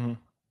 Mm-hmm.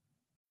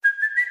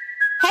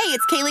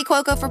 it's Kaylee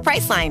Cuoco for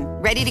Priceline.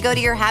 Ready to go to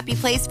your happy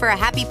place for a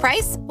happy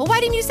price? Well, why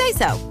didn't you say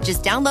so?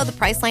 Just download the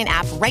Priceline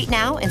app right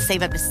now and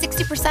save up to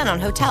 60% on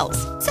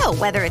hotels. So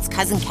whether it's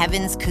Cousin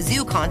Kevin's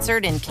Kazoo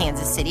Concert in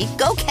Kansas City,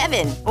 go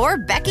Kevin, or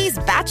Becky's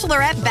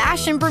Bachelorette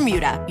Bash in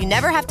Bermuda, you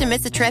never have to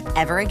miss a trip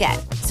ever again.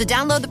 So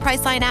download the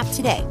Priceline app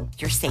today.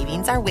 Your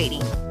savings are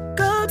waiting.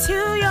 Go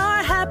to your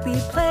happy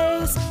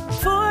place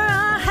for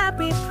a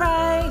happy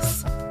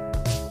price.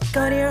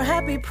 Go to your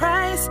happy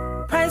price,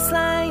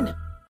 Priceline.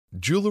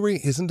 Jewelry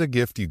isn't a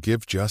gift you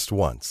give just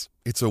once.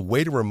 It's a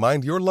way to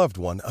remind your loved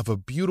one of a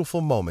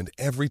beautiful moment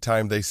every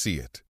time they see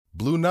it.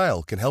 Blue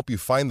Nile can help you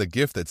find the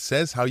gift that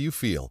says how you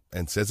feel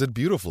and says it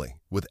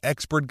beautifully, with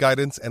expert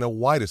guidance and a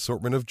wide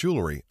assortment of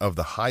jewelry of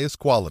the highest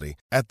quality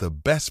at the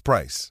best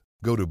price.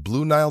 Go to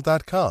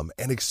BlueNile.com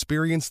and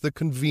experience the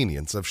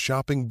convenience of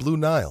shopping Blue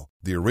Nile,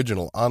 the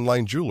original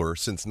online jeweler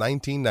since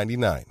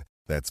 1999.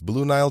 That's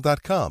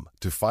BlueNile.com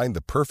to find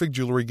the perfect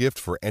jewelry gift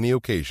for any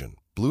occasion.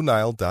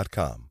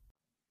 BlueNile.com.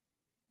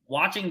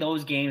 Watching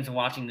those games and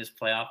watching this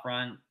playoff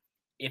run,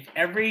 if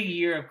every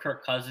year of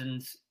Kirk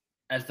Cousins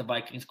as the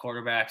Vikings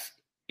quarterbacks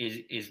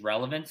is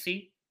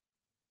relevancy,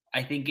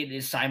 I think it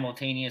is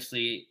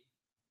simultaneously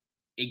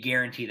a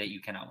guarantee that you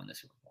cannot win the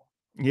Super Bowl.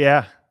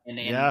 Yeah. And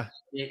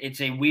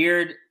it's a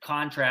weird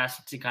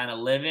contrast to kind of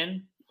live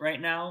in right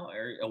now,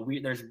 or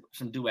there's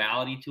some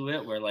duality to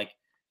it where, like,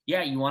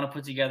 yeah, you want to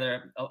put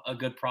together a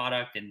good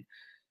product and,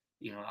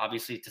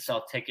 obviously to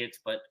sell tickets,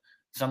 but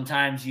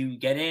sometimes you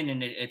get in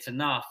and it's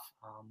enough.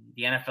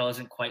 The NFL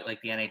isn't quite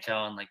like the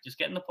NHL and, like, just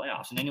get in the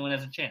playoffs and anyone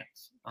has a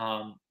chance.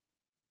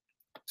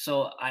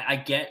 So I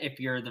get if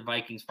you're the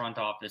Vikings front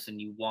office and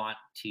you want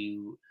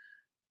to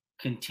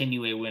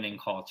continue a winning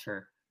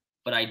culture,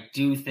 but I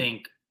do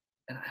think,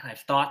 and I've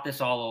thought this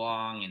all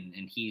along,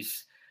 and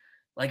he's,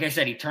 like I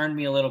said, he turned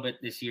me a little bit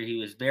this year. He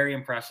was very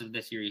impressive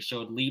this year. He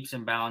showed leaps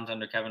and bounds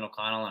under Kevin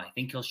O'Connell, and I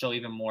think he'll show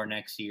even more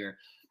next year.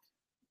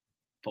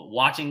 But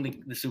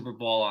watching the Super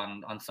Bowl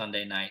on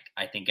Sunday night,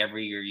 I think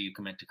every year you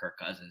commit to Kirk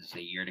Cousins is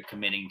a year to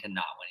committing to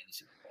not winning the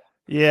Super Bowl.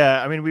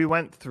 Yeah, I mean, we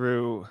went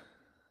through,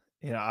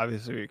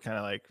 obviously we kind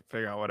of like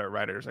figure out what our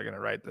writers are going to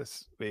write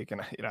this week.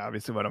 And,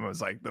 obviously one of them was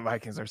like, the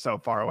Vikings are so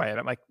far away. And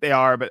I'm like, they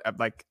are, but I'm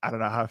like, I don't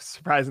know how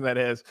surprising that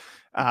is.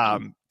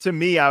 To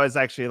me, I was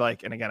actually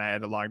like, and again, I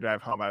had a long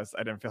drive home. I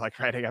didn't feel like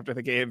writing after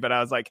the game, but I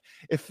was like,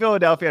 if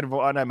Philadelphia had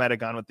won, I might have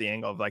gone with the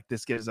angle of like,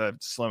 this gives a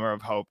slimmer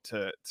of hope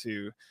to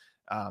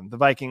the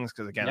Vikings,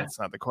 because again, it's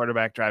not the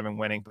quarterback driving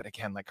winning, but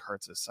again, like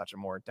Hurts is such a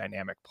more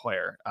dynamic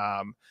player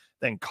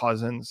than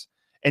Cousins.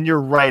 And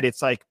you're right,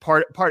 it's like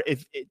part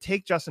if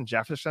take Justin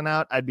Jefferson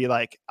out, I'd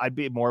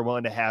be more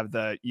willing to have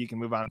you can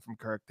move on from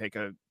Kirk, take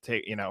a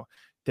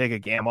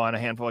gamble on a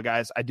handful of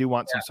guys. I do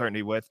want some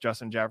certainty with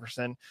Justin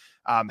Jefferson.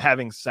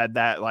 Having said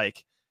that,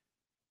 like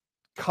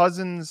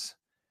Cousins,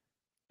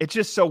 it's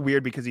just so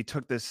weird because he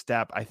took this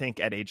step, I think,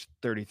 at age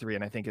 33,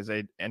 and I think is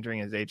entering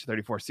his age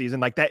 34 season.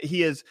 Like that,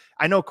 he is.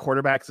 I know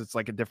quarterbacks, it's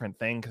like a different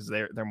thing because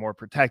they're more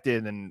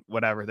protected and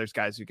whatever. There's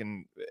guys who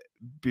can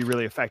be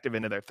really effective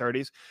into their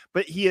 30s,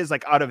 but he is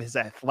like out of his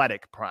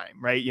athletic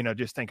prime, right?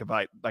 Just think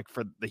about like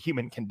for the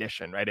human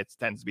condition, right? It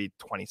tends to be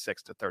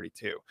 26 to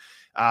 32.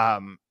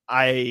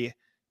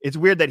 It's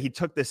weird that he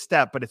took this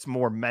step, but it's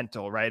more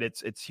mental, right?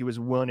 He was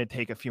willing to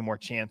take a few more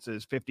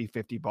chances,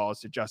 50-50 balls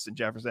to Justin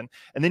Jefferson.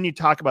 And then you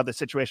talk about the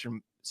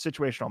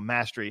situational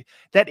mastery.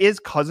 That is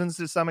Cousins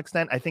to some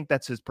extent. I think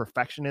that's his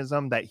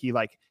perfectionism, that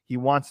he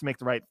wants to make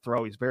the right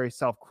throw. He's very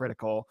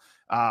self-critical.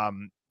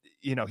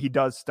 He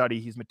does study.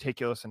 He's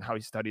meticulous in how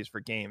he studies for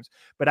games.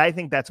 But I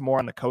think that's more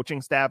on the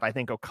coaching staff. I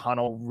think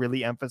O'Connell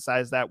really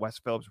emphasized that. Wes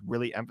Phillips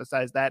really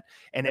emphasized that.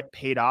 And it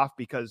paid off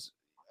because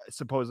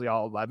supposedly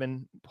all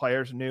 11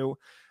 players knew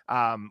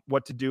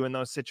what to do in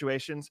those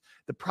situations.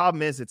 The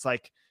problem is it's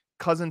like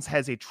Cousins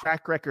has a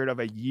track record of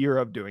a year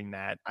of doing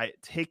that. I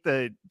take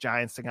the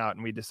Giants thing out,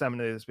 and we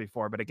disseminated this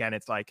before, but again,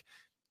 it's like,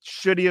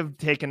 should he have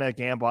taken a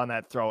gamble on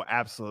that throw?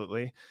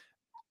 Absolutely.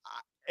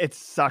 It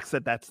sucks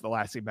that that's the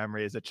lasting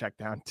memory, is a check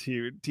down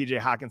to TJ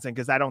Hawkinson,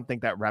 because I don't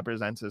think that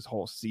represents his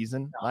whole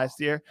season last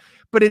year.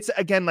 But it's,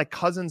 again, like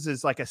Cousins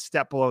is like a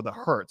step below the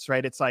Hurts,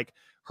 right? It's like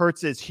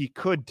Hurts is he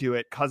could do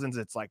it. Cousins,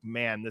 it's like,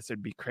 man, this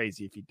would be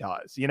crazy if he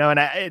does, and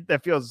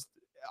that feels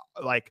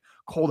like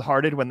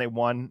cold-hearted when they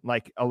won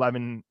like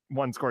 11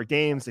 one-score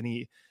games, and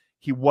he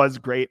was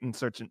great in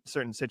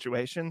certain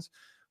situations.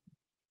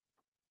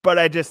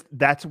 But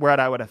that's where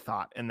I would have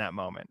thought in that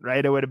moment,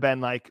 right? It would have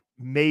been like,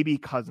 maybe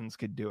Cousins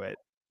could do it.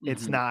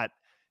 It's not.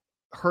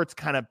 Hurts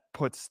kind of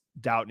puts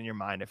doubt in your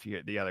mind if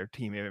the other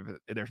team, if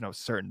there's no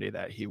certainty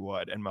that he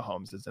would, and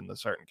Mahomes is in the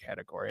certain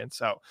category. And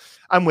so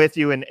I'm with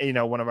you. And,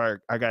 one of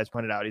our guys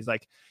pointed out, he's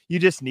like, you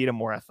just need a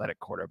more athletic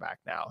quarterback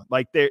now.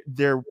 Like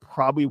there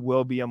probably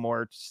will be a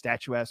more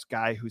statuesque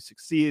guy who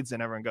succeeds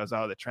and everyone goes,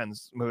 oh, the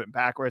trend's moving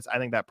backwards. I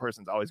think that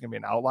person's always going to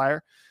be an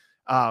outlier.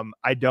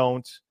 I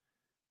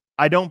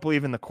don't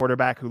believe in the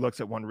quarterback who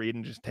looks at one read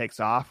and just takes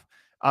off.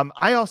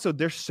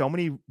 There's so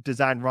many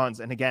design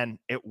runs, and again,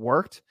 it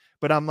worked,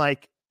 but I'm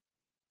like,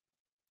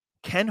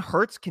 can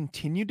Hurts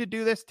continue to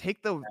do this?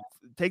 Take the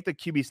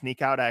QB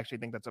sneak out. I actually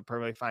think that's a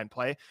perfectly fine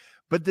play,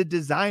 but the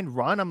designed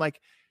run, I'm like,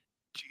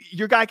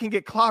 your guy can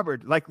get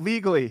clobbered like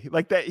legally,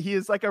 like that. He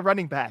is like a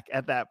running back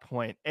at that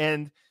point.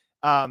 And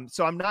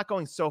so I'm not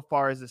going so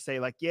far as to say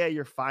like, yeah,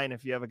 you're fine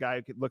if you have a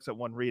guy who looks at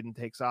one read and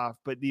takes off,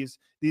 but these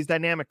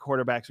dynamic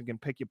quarterbacks who can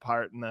pick you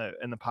apart in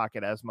the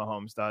pocket as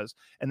Mahomes does,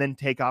 and then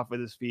take off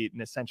with his feet.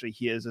 And essentially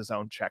he is his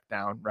own check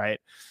down. Right.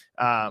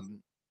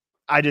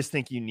 I just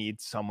think you need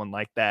someone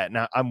like that.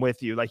 Now I'm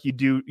with you. Like you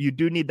do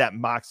need that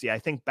moxie. I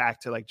think back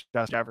to like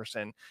Justin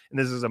Jefferson, and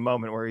this is a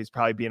moment where he's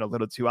probably being a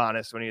little too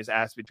honest when he was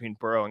asked between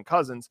Burrow and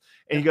Cousins,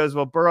 and he goes,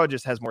 well, Burrow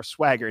just has more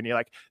swagger. And you're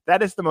like,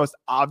 that is the most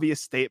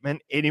obvious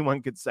statement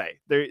anyone could say.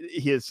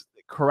 He is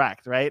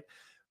correct. Right.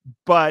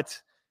 But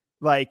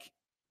like,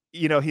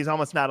 he's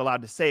almost not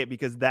allowed to say it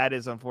because that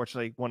is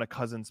unfortunately one of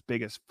Cousins'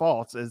 biggest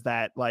faults, is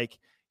that like,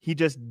 he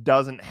just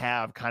doesn't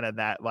have kind of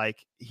that,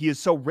 like, he is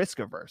so risk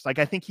averse. Like,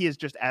 I think he is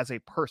just as a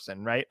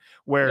person, right?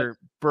 Where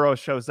Burrow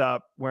shows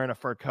up wearing a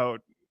fur coat,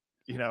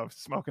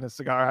 smoking a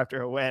cigar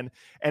after a win,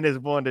 and is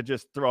willing to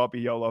just throw up a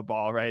YOLO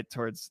ball, right?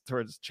 Towards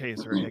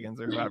Chase or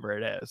Higgins or whoever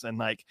it is. And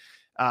like,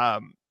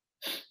 I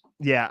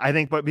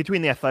think, but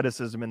between the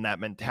athleticism and that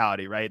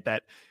mentality, right?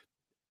 That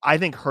I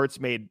think Hurts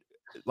made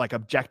like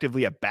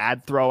objectively a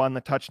bad throw on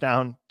the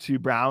touchdown to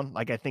Brown.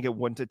 Like, I think it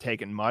wouldn't have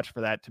taken much for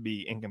that to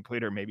be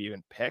incomplete or maybe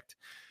even picked.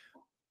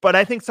 But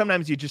I think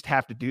sometimes you just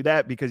have to do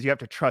that because you have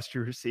to trust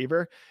your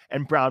receiver.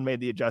 And Brown made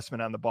the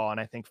adjustment on the ball and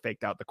I think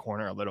faked out the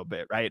corner a little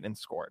bit, right? And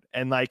scored.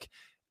 And like,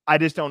 I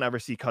just don't ever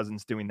see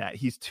Cousins doing that.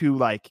 He's too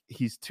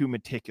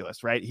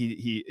meticulous, right?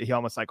 He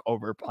almost like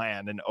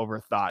overplanned and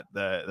overthought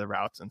the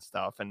routes and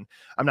stuff. And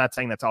I'm not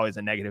saying that's always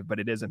a negative, but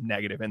it is a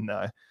negative in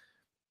the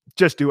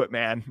just do it,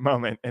 man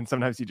moment. And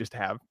sometimes you just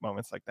have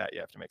moments like that. You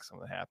have to make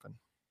something happen.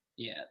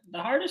 Yeah.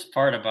 The hardest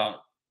part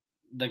about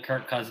the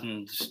Kirk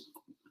Cousins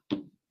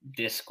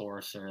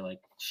discourse, or like,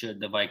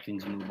 should the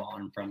Vikings move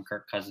on from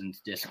Kirk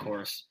Cousins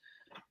discourse,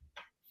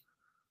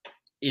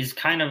 is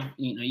kind of,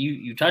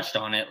 you touched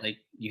on it. Like,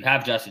 you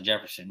have Justin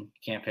Jefferson, you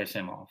can't piss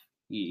him off.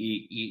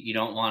 You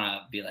don't want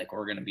to be like,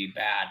 we're going to be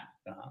bad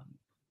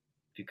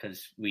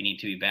because we need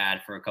to be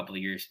bad for a couple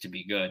of years to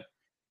be good.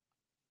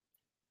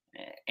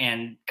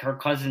 And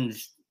Kirk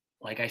Cousins,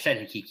 like I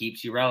said, he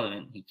keeps you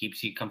relevant. He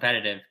keeps you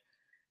competitive.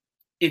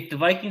 If the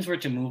Vikings were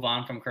to move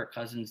on from Kirk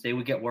Cousins, they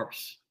would get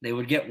worse. They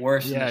would get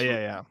worse.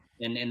 Yeah.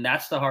 And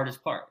that's the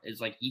hardest part. Is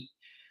like,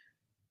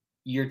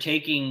 you're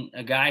taking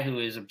a guy who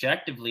is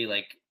objectively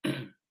like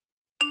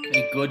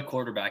a good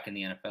quarterback in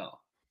the NFL,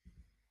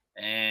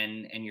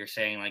 and you're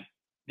saying like,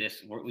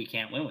 this, we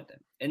can't win with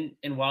him.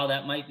 And while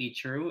that might be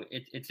true,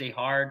 it's a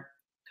hard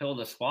pill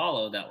to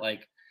swallow. That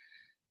like,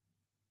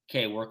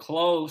 okay, we're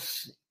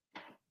close-ish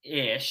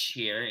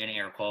here in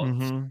air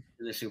quotes to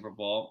the Super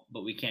Bowl,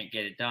 but we can't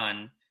get it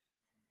done.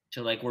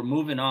 To like, we're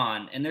moving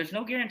on, and there's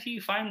no guarantee you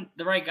find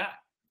the right guy.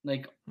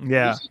 Like,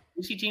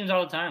 we see teams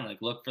all the time like,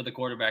 look for the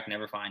quarterback,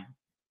 never find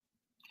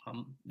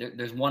him.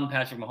 There's one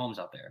Patrick Mahomes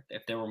out there.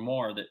 If there were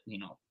more, that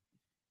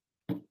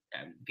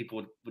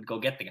people would go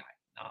get the guy.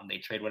 They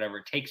trade whatever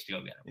it takes to go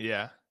get him.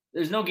 Yeah,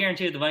 there's no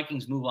guarantee that the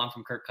Vikings move on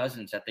from Kirk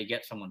Cousins that they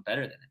get someone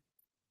better than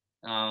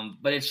him.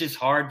 But it's just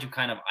hard to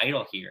kind of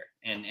idle here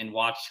and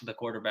watch the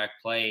quarterback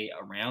play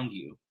around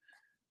you,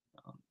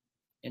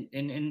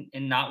 and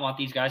not want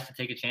these guys to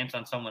take a chance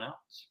on someone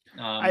else.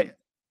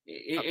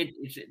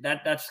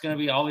 That's going to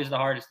be always the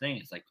hardest thing.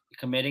 It's like,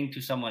 committing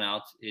to someone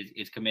else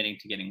is committing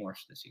to getting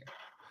worse this year.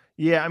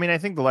 Yeah, I mean, I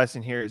think the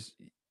lesson here is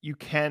you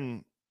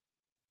can,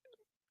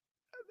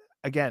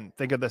 again,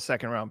 think of the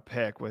second round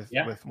pick with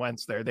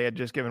Wentz there. They had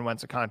just given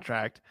Wentz a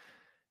contract.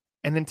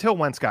 And until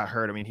Wentz got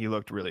hurt, I mean, he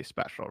looked really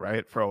special,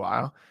 right? For a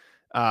while.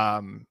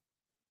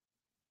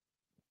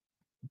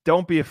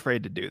 Don't be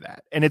afraid to do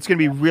that. And it's going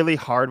to be really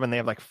hard when they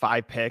have like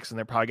 5 picks and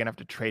they're probably going to have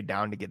to trade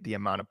down to get the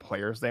amount of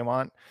players they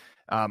want.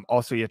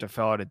 Also, you have to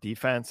fill out a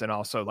defense. And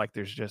also, like,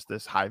 there's just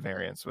this high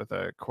variance with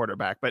a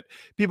quarterback. But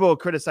people will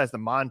criticize the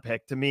Mond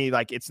pick. To me,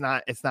 like, it's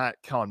not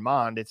Kellen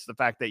Mond. It's the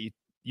fact that you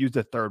used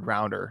a 3rd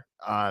rounder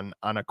on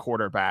a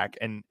quarterback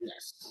and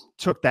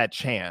took that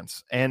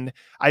chance. And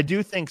I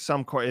do think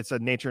it's a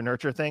nature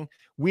nurture thing.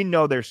 We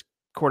know there's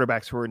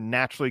quarterbacks who are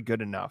naturally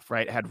good enough,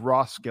 right? Had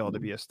raw skill to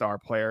be a star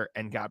player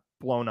and got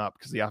blown up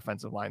because the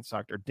offensive line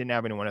sucked, or didn't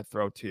have anyone to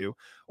throw to,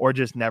 or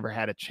just never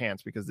had a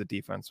chance because the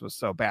defense was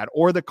so bad,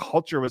 or the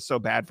culture was so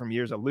bad from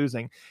years of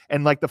losing.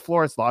 And like the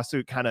Flores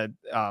lawsuit kind of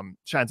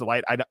shines a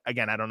light. I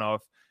don't know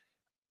if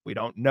we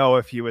don't know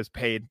if he was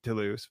paid to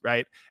lose,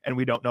 right? And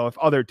we don't know if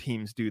other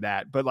teams do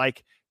that, but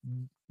like,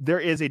 there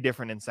is a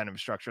different incentive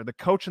structure. The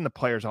coach and the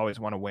players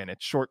always want to win.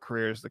 It's short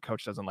careers. The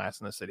coach doesn't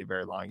last in the city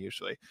very long,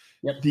 usually.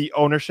 Yep. The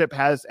ownership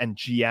and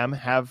GM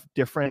have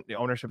different. The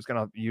ownership is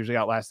going to usually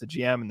outlast the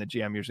GM, and the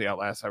GM usually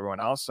outlasts everyone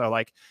else. So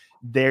like,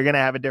 they're going to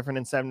have a different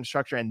incentive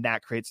structure, and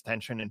that creates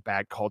tension and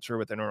bad culture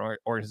within an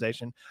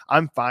organization.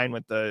 I'm fine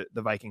with the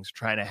Vikings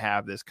trying to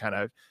have this kind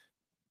of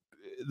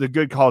the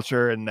good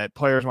culture, and that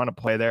players want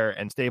to play there,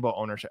 and stable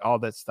ownership, all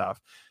that stuff.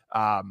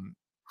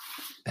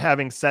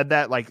 having said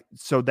that, like,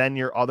 so then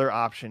your other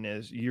option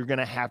is you're going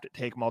to have to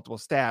take multiple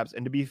stabs.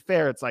 And to be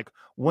fair, it's like,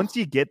 once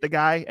you get the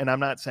guy, and I'm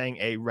not saying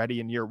a ready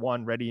in year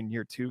 1, ready in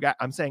year 2 guy,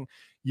 I'm saying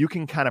you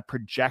can kind of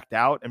project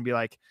out and be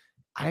like,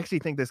 I actually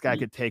think this guy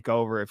could take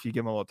over if you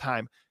give him a little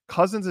time.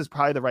 Cousins is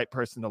probably the right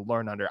person to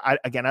learn under. I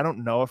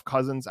don't know if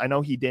Cousins, I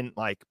know he didn't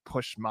like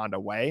push Mond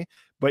away,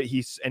 but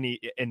he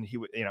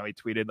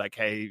tweeted like,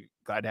 hey,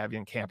 glad to have you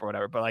in camp or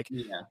whatever. But like,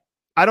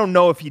 I don't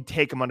know if he'd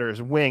take him under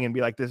his wing and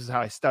be like, this is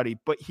how I study,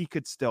 but he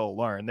could still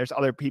learn. There's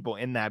other people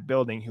in that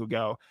building who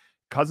go,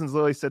 Cousins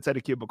literally sits at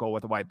a cubicle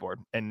with a whiteboard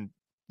and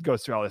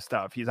goes through all this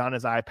stuff. He's on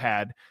his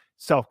iPad,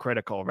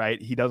 self-critical,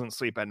 right? He doesn't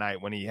sleep at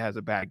night when he has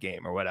a bad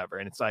game or whatever.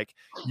 And it's like,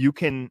 you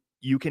can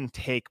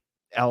take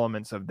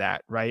elements of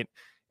that, right,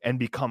 and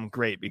become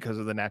great because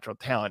of the natural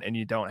talent. And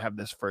you don't have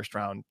this first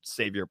round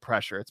savior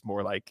pressure. It's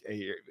more like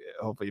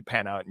hopefully you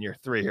pan out in year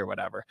 3 or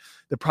whatever.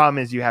 The problem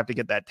is you have to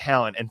get that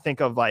talent, and think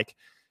of like,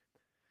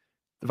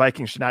 the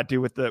Vikings should not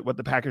do what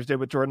the Packers did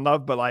with Jordan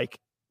Love, but like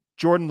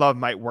Jordan Love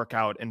might work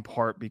out in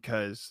part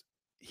because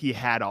he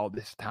had all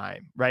this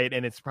time, right?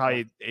 And it's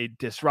probably a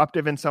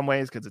disruptive in some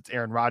ways because it's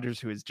Aaron Rodgers,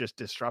 who is just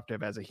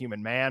disruptive as a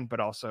human man, but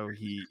also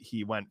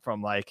he went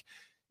from like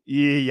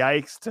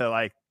yikes to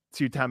like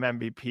 2-time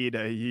MVP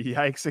to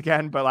yikes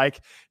again. But like,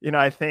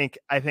 I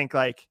think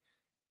like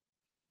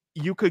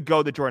you could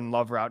go the Jordan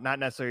Love route, not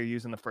necessarily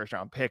using the first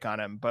round pick on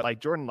him, but like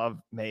Jordan Love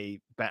may,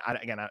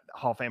 again, a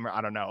Hall of Famer, I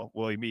don't know.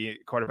 Will he be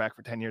quarterback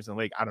for 10 years in the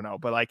league? I don't know.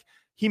 But like,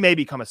 he may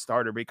become a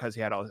starter because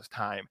he had all this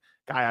time.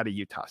 Guy out of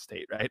Utah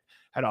State, right?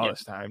 Had all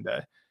this time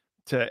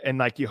and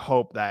like, you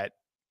hope that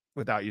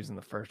without using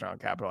the first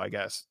round capital, I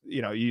guess,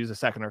 you use a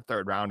second or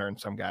third rounder and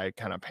some guy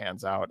kind of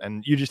pans out,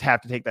 and you just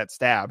have to take that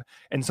stab,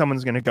 and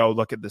someone's going to go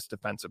look at this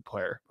defensive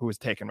player who was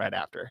taken right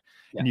after.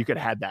 And you could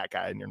have that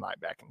guy in your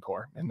linebacking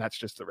core. And that's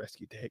just the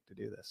risk you take to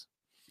do this.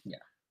 Yeah.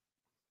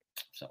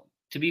 So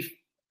to be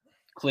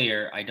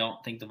clear, I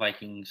don't think the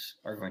Vikings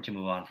are going to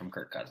move on from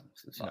Kirk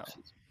Cousins this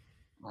offseason.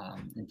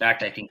 In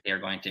fact, I think they are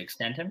going to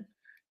extend him.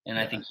 And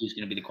I think he's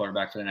going to be the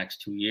quarterback for the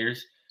next 2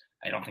 years.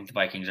 I don't think the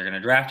Vikings are going to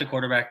draft a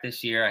quarterback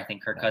this year. I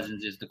think Kirk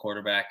Cousins is the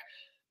quarterback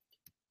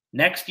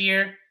next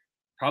year,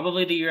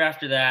 probably the year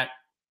after that.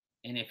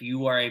 And if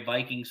you are a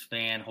Vikings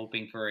fan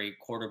hoping for a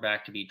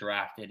quarterback to be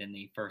drafted in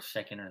the first,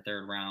 second, or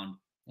third round,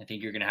 I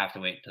think you're going to have to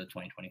wait until the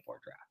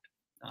 2024 draft.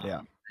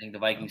 I think the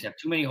Vikings have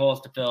too many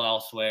holes to fill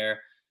elsewhere.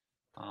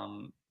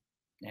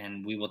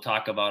 And we will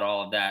talk about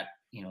all of that,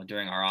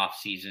 during our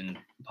off-season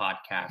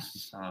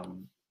podcasts.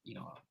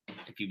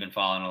 If you've been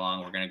following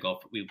along, we're going to go.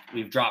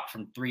 We've dropped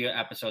from 3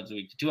 episodes a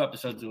week to 2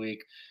 episodes a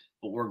week,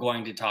 but we're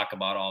going to talk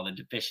about all the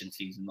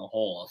deficiencies and the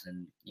holes,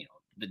 and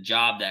the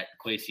job that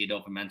Kwesi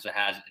Adofo-Mensah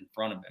has in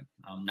front of him.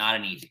 Not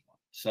an easy one.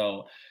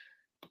 So,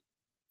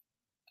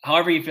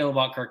 however you feel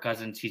about Kirk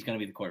Cousins, he's going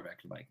to be the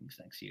quarterback of the Vikings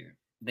next year.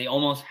 They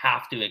almost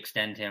have to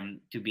extend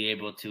him to be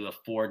able to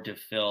afford to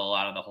fill a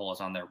lot of the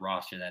holes on their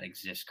roster that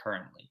exist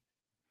currently.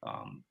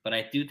 But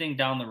I do think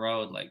down the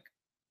road, like,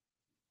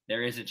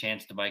 there is a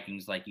chance the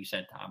Vikings, like you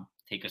said, Tom,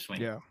 take a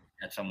swing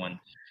at someone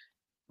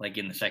like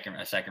in a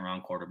second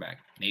round quarterback,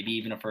 maybe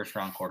even a first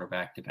round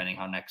quarterback, depending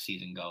how next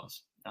season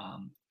goes.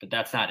 But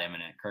that's not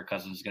imminent. Kirk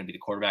Cousins is going to be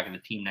the quarterback of the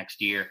team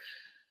next year.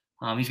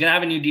 He's going to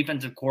have a new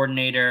defensive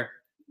coordinator,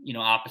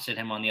 opposite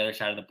him on the other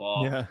side of the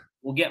ball. Yeah.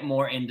 We'll get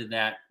more into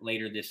that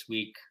later this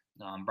week.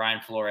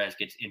 Brian Flores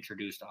gets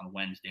introduced on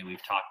Wednesday.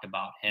 We've talked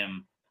about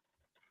him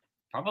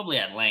probably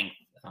at length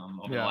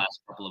over the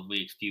last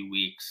few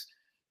weeks.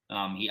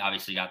 He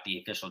obviously got the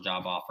official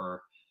job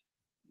offer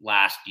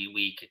last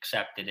week,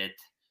 accepted it,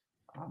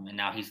 and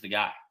now he's the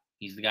guy.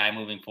 He's the guy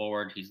moving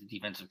forward. He's the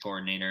defensive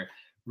coordinator.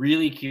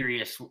 Really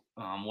curious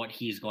what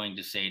he's going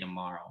to say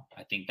tomorrow.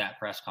 I think that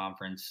press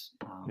conference,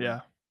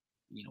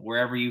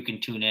 wherever you can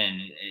tune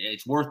in,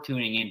 it's worth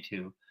tuning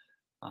into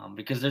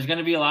because there's going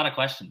to be a lot of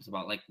questions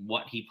about like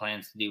what he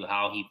plans to do,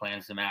 how he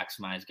plans to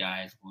maximize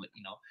guys.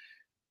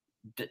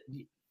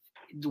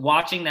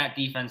 Watching that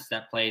defense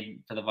that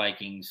played for the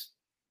Vikings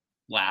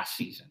last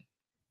season.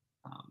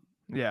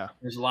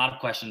 There's a lot of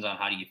questions on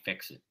how do you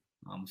fix it.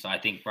 So I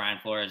think Brian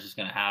Flores is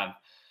going to have,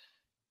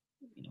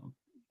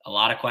 a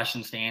lot of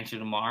questions to answer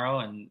tomorrow,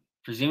 and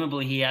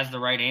presumably he has the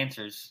right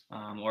answers,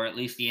 or at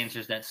least the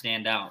answers that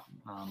stand out,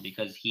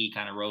 because he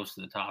kind of rose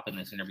to the top in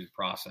this interview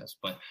process.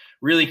 But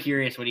really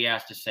curious what he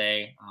has to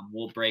say.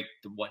 We'll break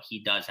what he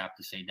does have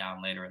to say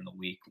down later in the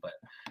week, but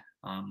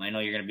I know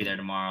you're going to be there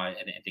tomorrow. I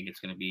think it's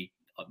going to be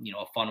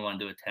a fun one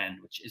to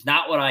attend, which is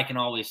not what I can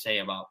always say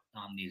about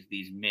these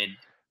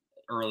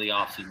early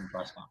offseason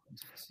press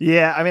conferences.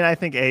 Yeah, I mean, I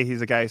think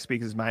he's a guy who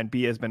speaks his mind.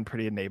 B has been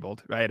pretty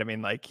enabled, right? I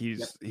mean, like he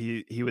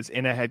was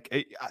in a head.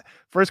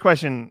 First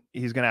question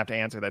he's going to have to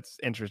answer that's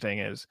interesting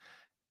is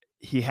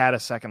he had a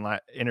second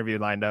interview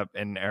lined up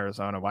in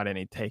Arizona. Why didn't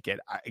he take it?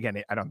 I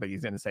don't think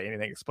he's going to say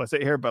anything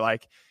explicit here, but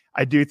like,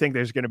 I do think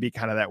there's going to be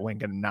kind of that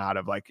wink and nod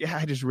of like,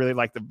 I just really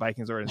like the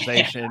Vikings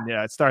organization.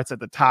 It starts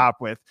at the top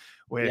with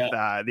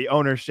the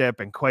ownership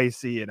and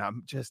Kwesi, and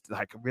I'm just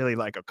like really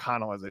like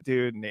O'Connell as a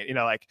dude, and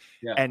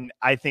and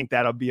I think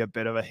that'll be a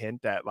bit of a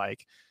hint that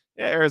like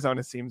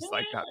Arizona seems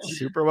like not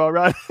super well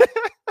run.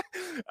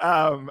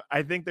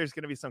 I think there's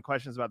going to be some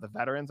questions about the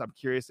veterans. I'm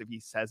curious if he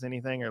says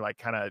anything or like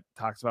kind of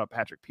talks about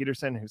Patrick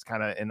Peterson, who's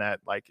kind of in that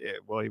like,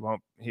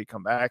 he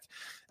come back.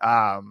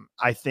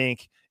 I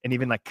think, and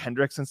even like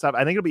Kendricks and stuff.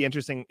 I think it'll be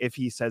interesting if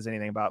he says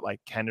anything about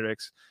like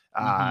Kendricks,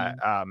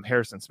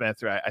 Harrison Smith.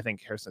 Who I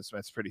think Harrison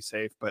Smith's pretty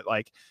safe, but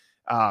like,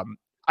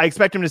 I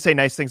expect him to say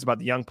nice things about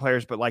the young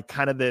players, but like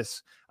kind of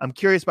this, I'm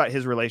curious about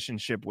his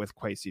relationship with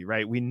Kwesi,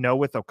 right? We know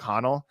with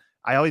O'Connell,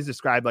 I always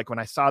described like when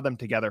I saw them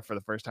together for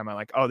the first time, I'm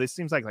like, oh, this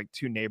seems like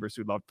two neighbors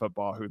who love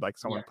football, who like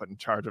someone put in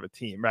charge of a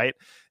team, right?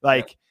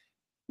 Like,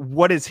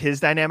 what is his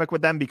dynamic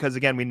with them? Because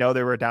again, we know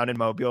they were down in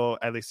Mobile,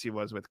 at least he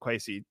was with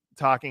Kwesi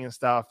talking and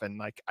stuff. And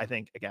like, I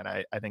think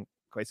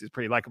Kwesi's a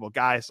pretty likable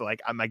guy. So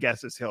like, my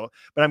guess is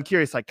but I'm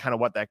curious, like kind of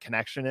what that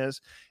connection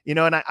is, and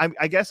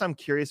I guess I'm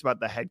curious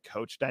about the head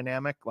coach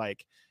dynamic.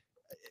 Like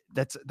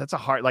that's a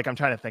hard, like, I'm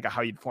trying to think of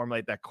how you'd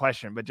formulate that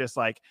question, but just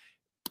like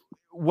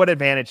what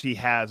advantage he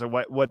has or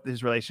what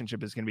his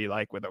relationship is going to be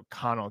like with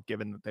O'Connell,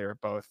 given that they're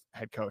both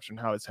head coach, and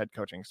how his head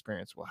coaching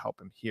experience will help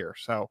him here.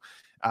 So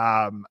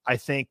I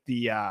think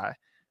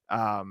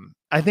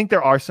I think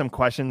there are some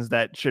questions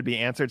that should be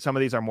answered. Some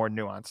of these are more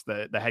nuanced,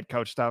 the head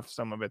coach stuff.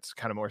 Some of it's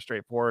kind of more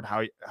straightforward.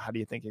 How do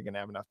you think you're going to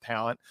have enough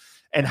talent?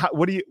 And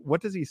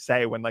what does he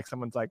say when like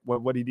someone's like,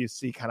 what did you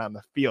see kind of on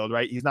the field,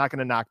 right? He's not going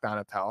to knock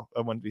Donatel.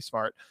 It wouldn't be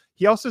smart.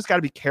 He also has got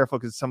to be careful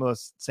because some of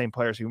those same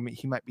players who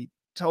he might be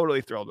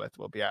totally thrilled with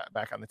will be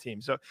back on the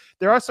team. So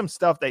there are some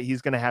stuff that he's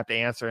going to have to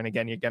answer. And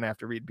again, you're going to have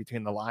to read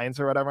between the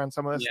lines or whatever on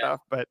some of this stuff.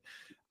 But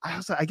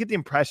I get the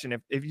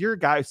impression if you're a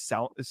guy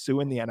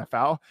suing the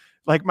NFL,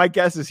 like my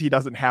guess is he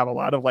doesn't have a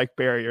lot of like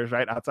barriers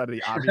right outside of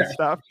the obvious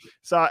stuff.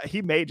 So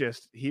he may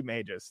just,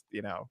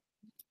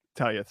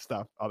 tell you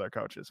stuff other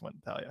coaches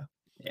wouldn't tell you.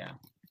 Yeah.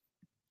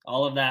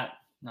 All of that,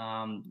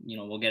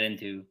 we'll get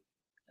into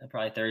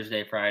probably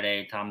Thursday,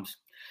 Friday, Tom's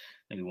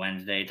maybe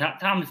Wednesday.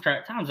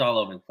 Tom's all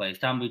over the place.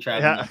 Tom will be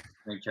traveling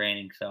for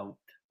training. So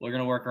we're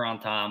going to work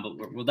around Tom,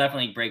 but we'll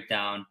definitely break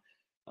down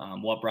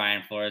what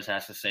Brian Flores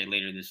has to say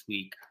later this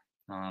week.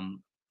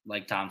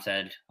 Like Tom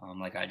said,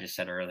 like I just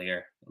said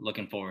earlier,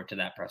 looking forward to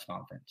that press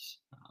conference.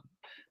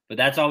 But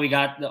that's all we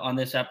got on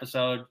this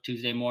episode.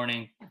 Tuesday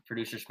morning,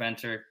 producer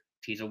Spencer,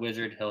 he's a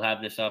wizard. He'll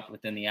have this up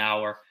within the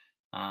hour.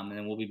 And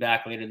then we'll be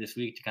back later this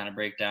week to kind of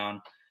break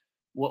down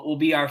what will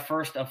be our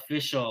first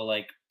official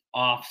like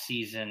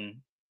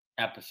off-season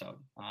episode.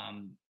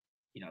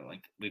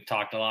 Like we've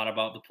talked a lot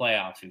about the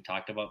playoffs. We've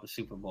talked about the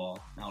Super Bowl.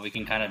 Now we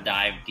can kind of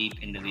dive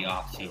deep into the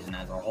off-season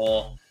as a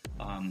whole.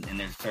 And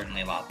there's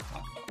certainly a lot to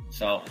talk about.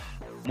 So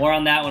more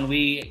on that when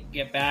we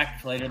get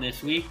back later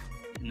this week.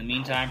 In the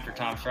meantime, for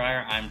Tom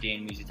Schreier, I'm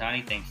Dan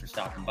Mizutani. Thanks for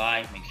stopping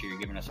by. Make sure you're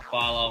giving us a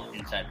follow,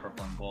 Inside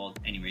Purple and Gold,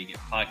 anywhere you get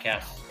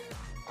podcasts.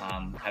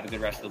 Have a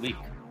good rest of the week.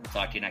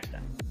 Talk to you next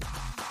time.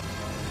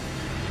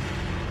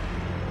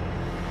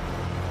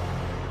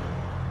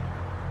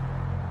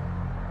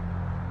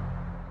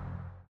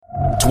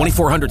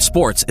 .2400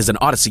 Sports is an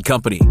Odyssey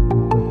company.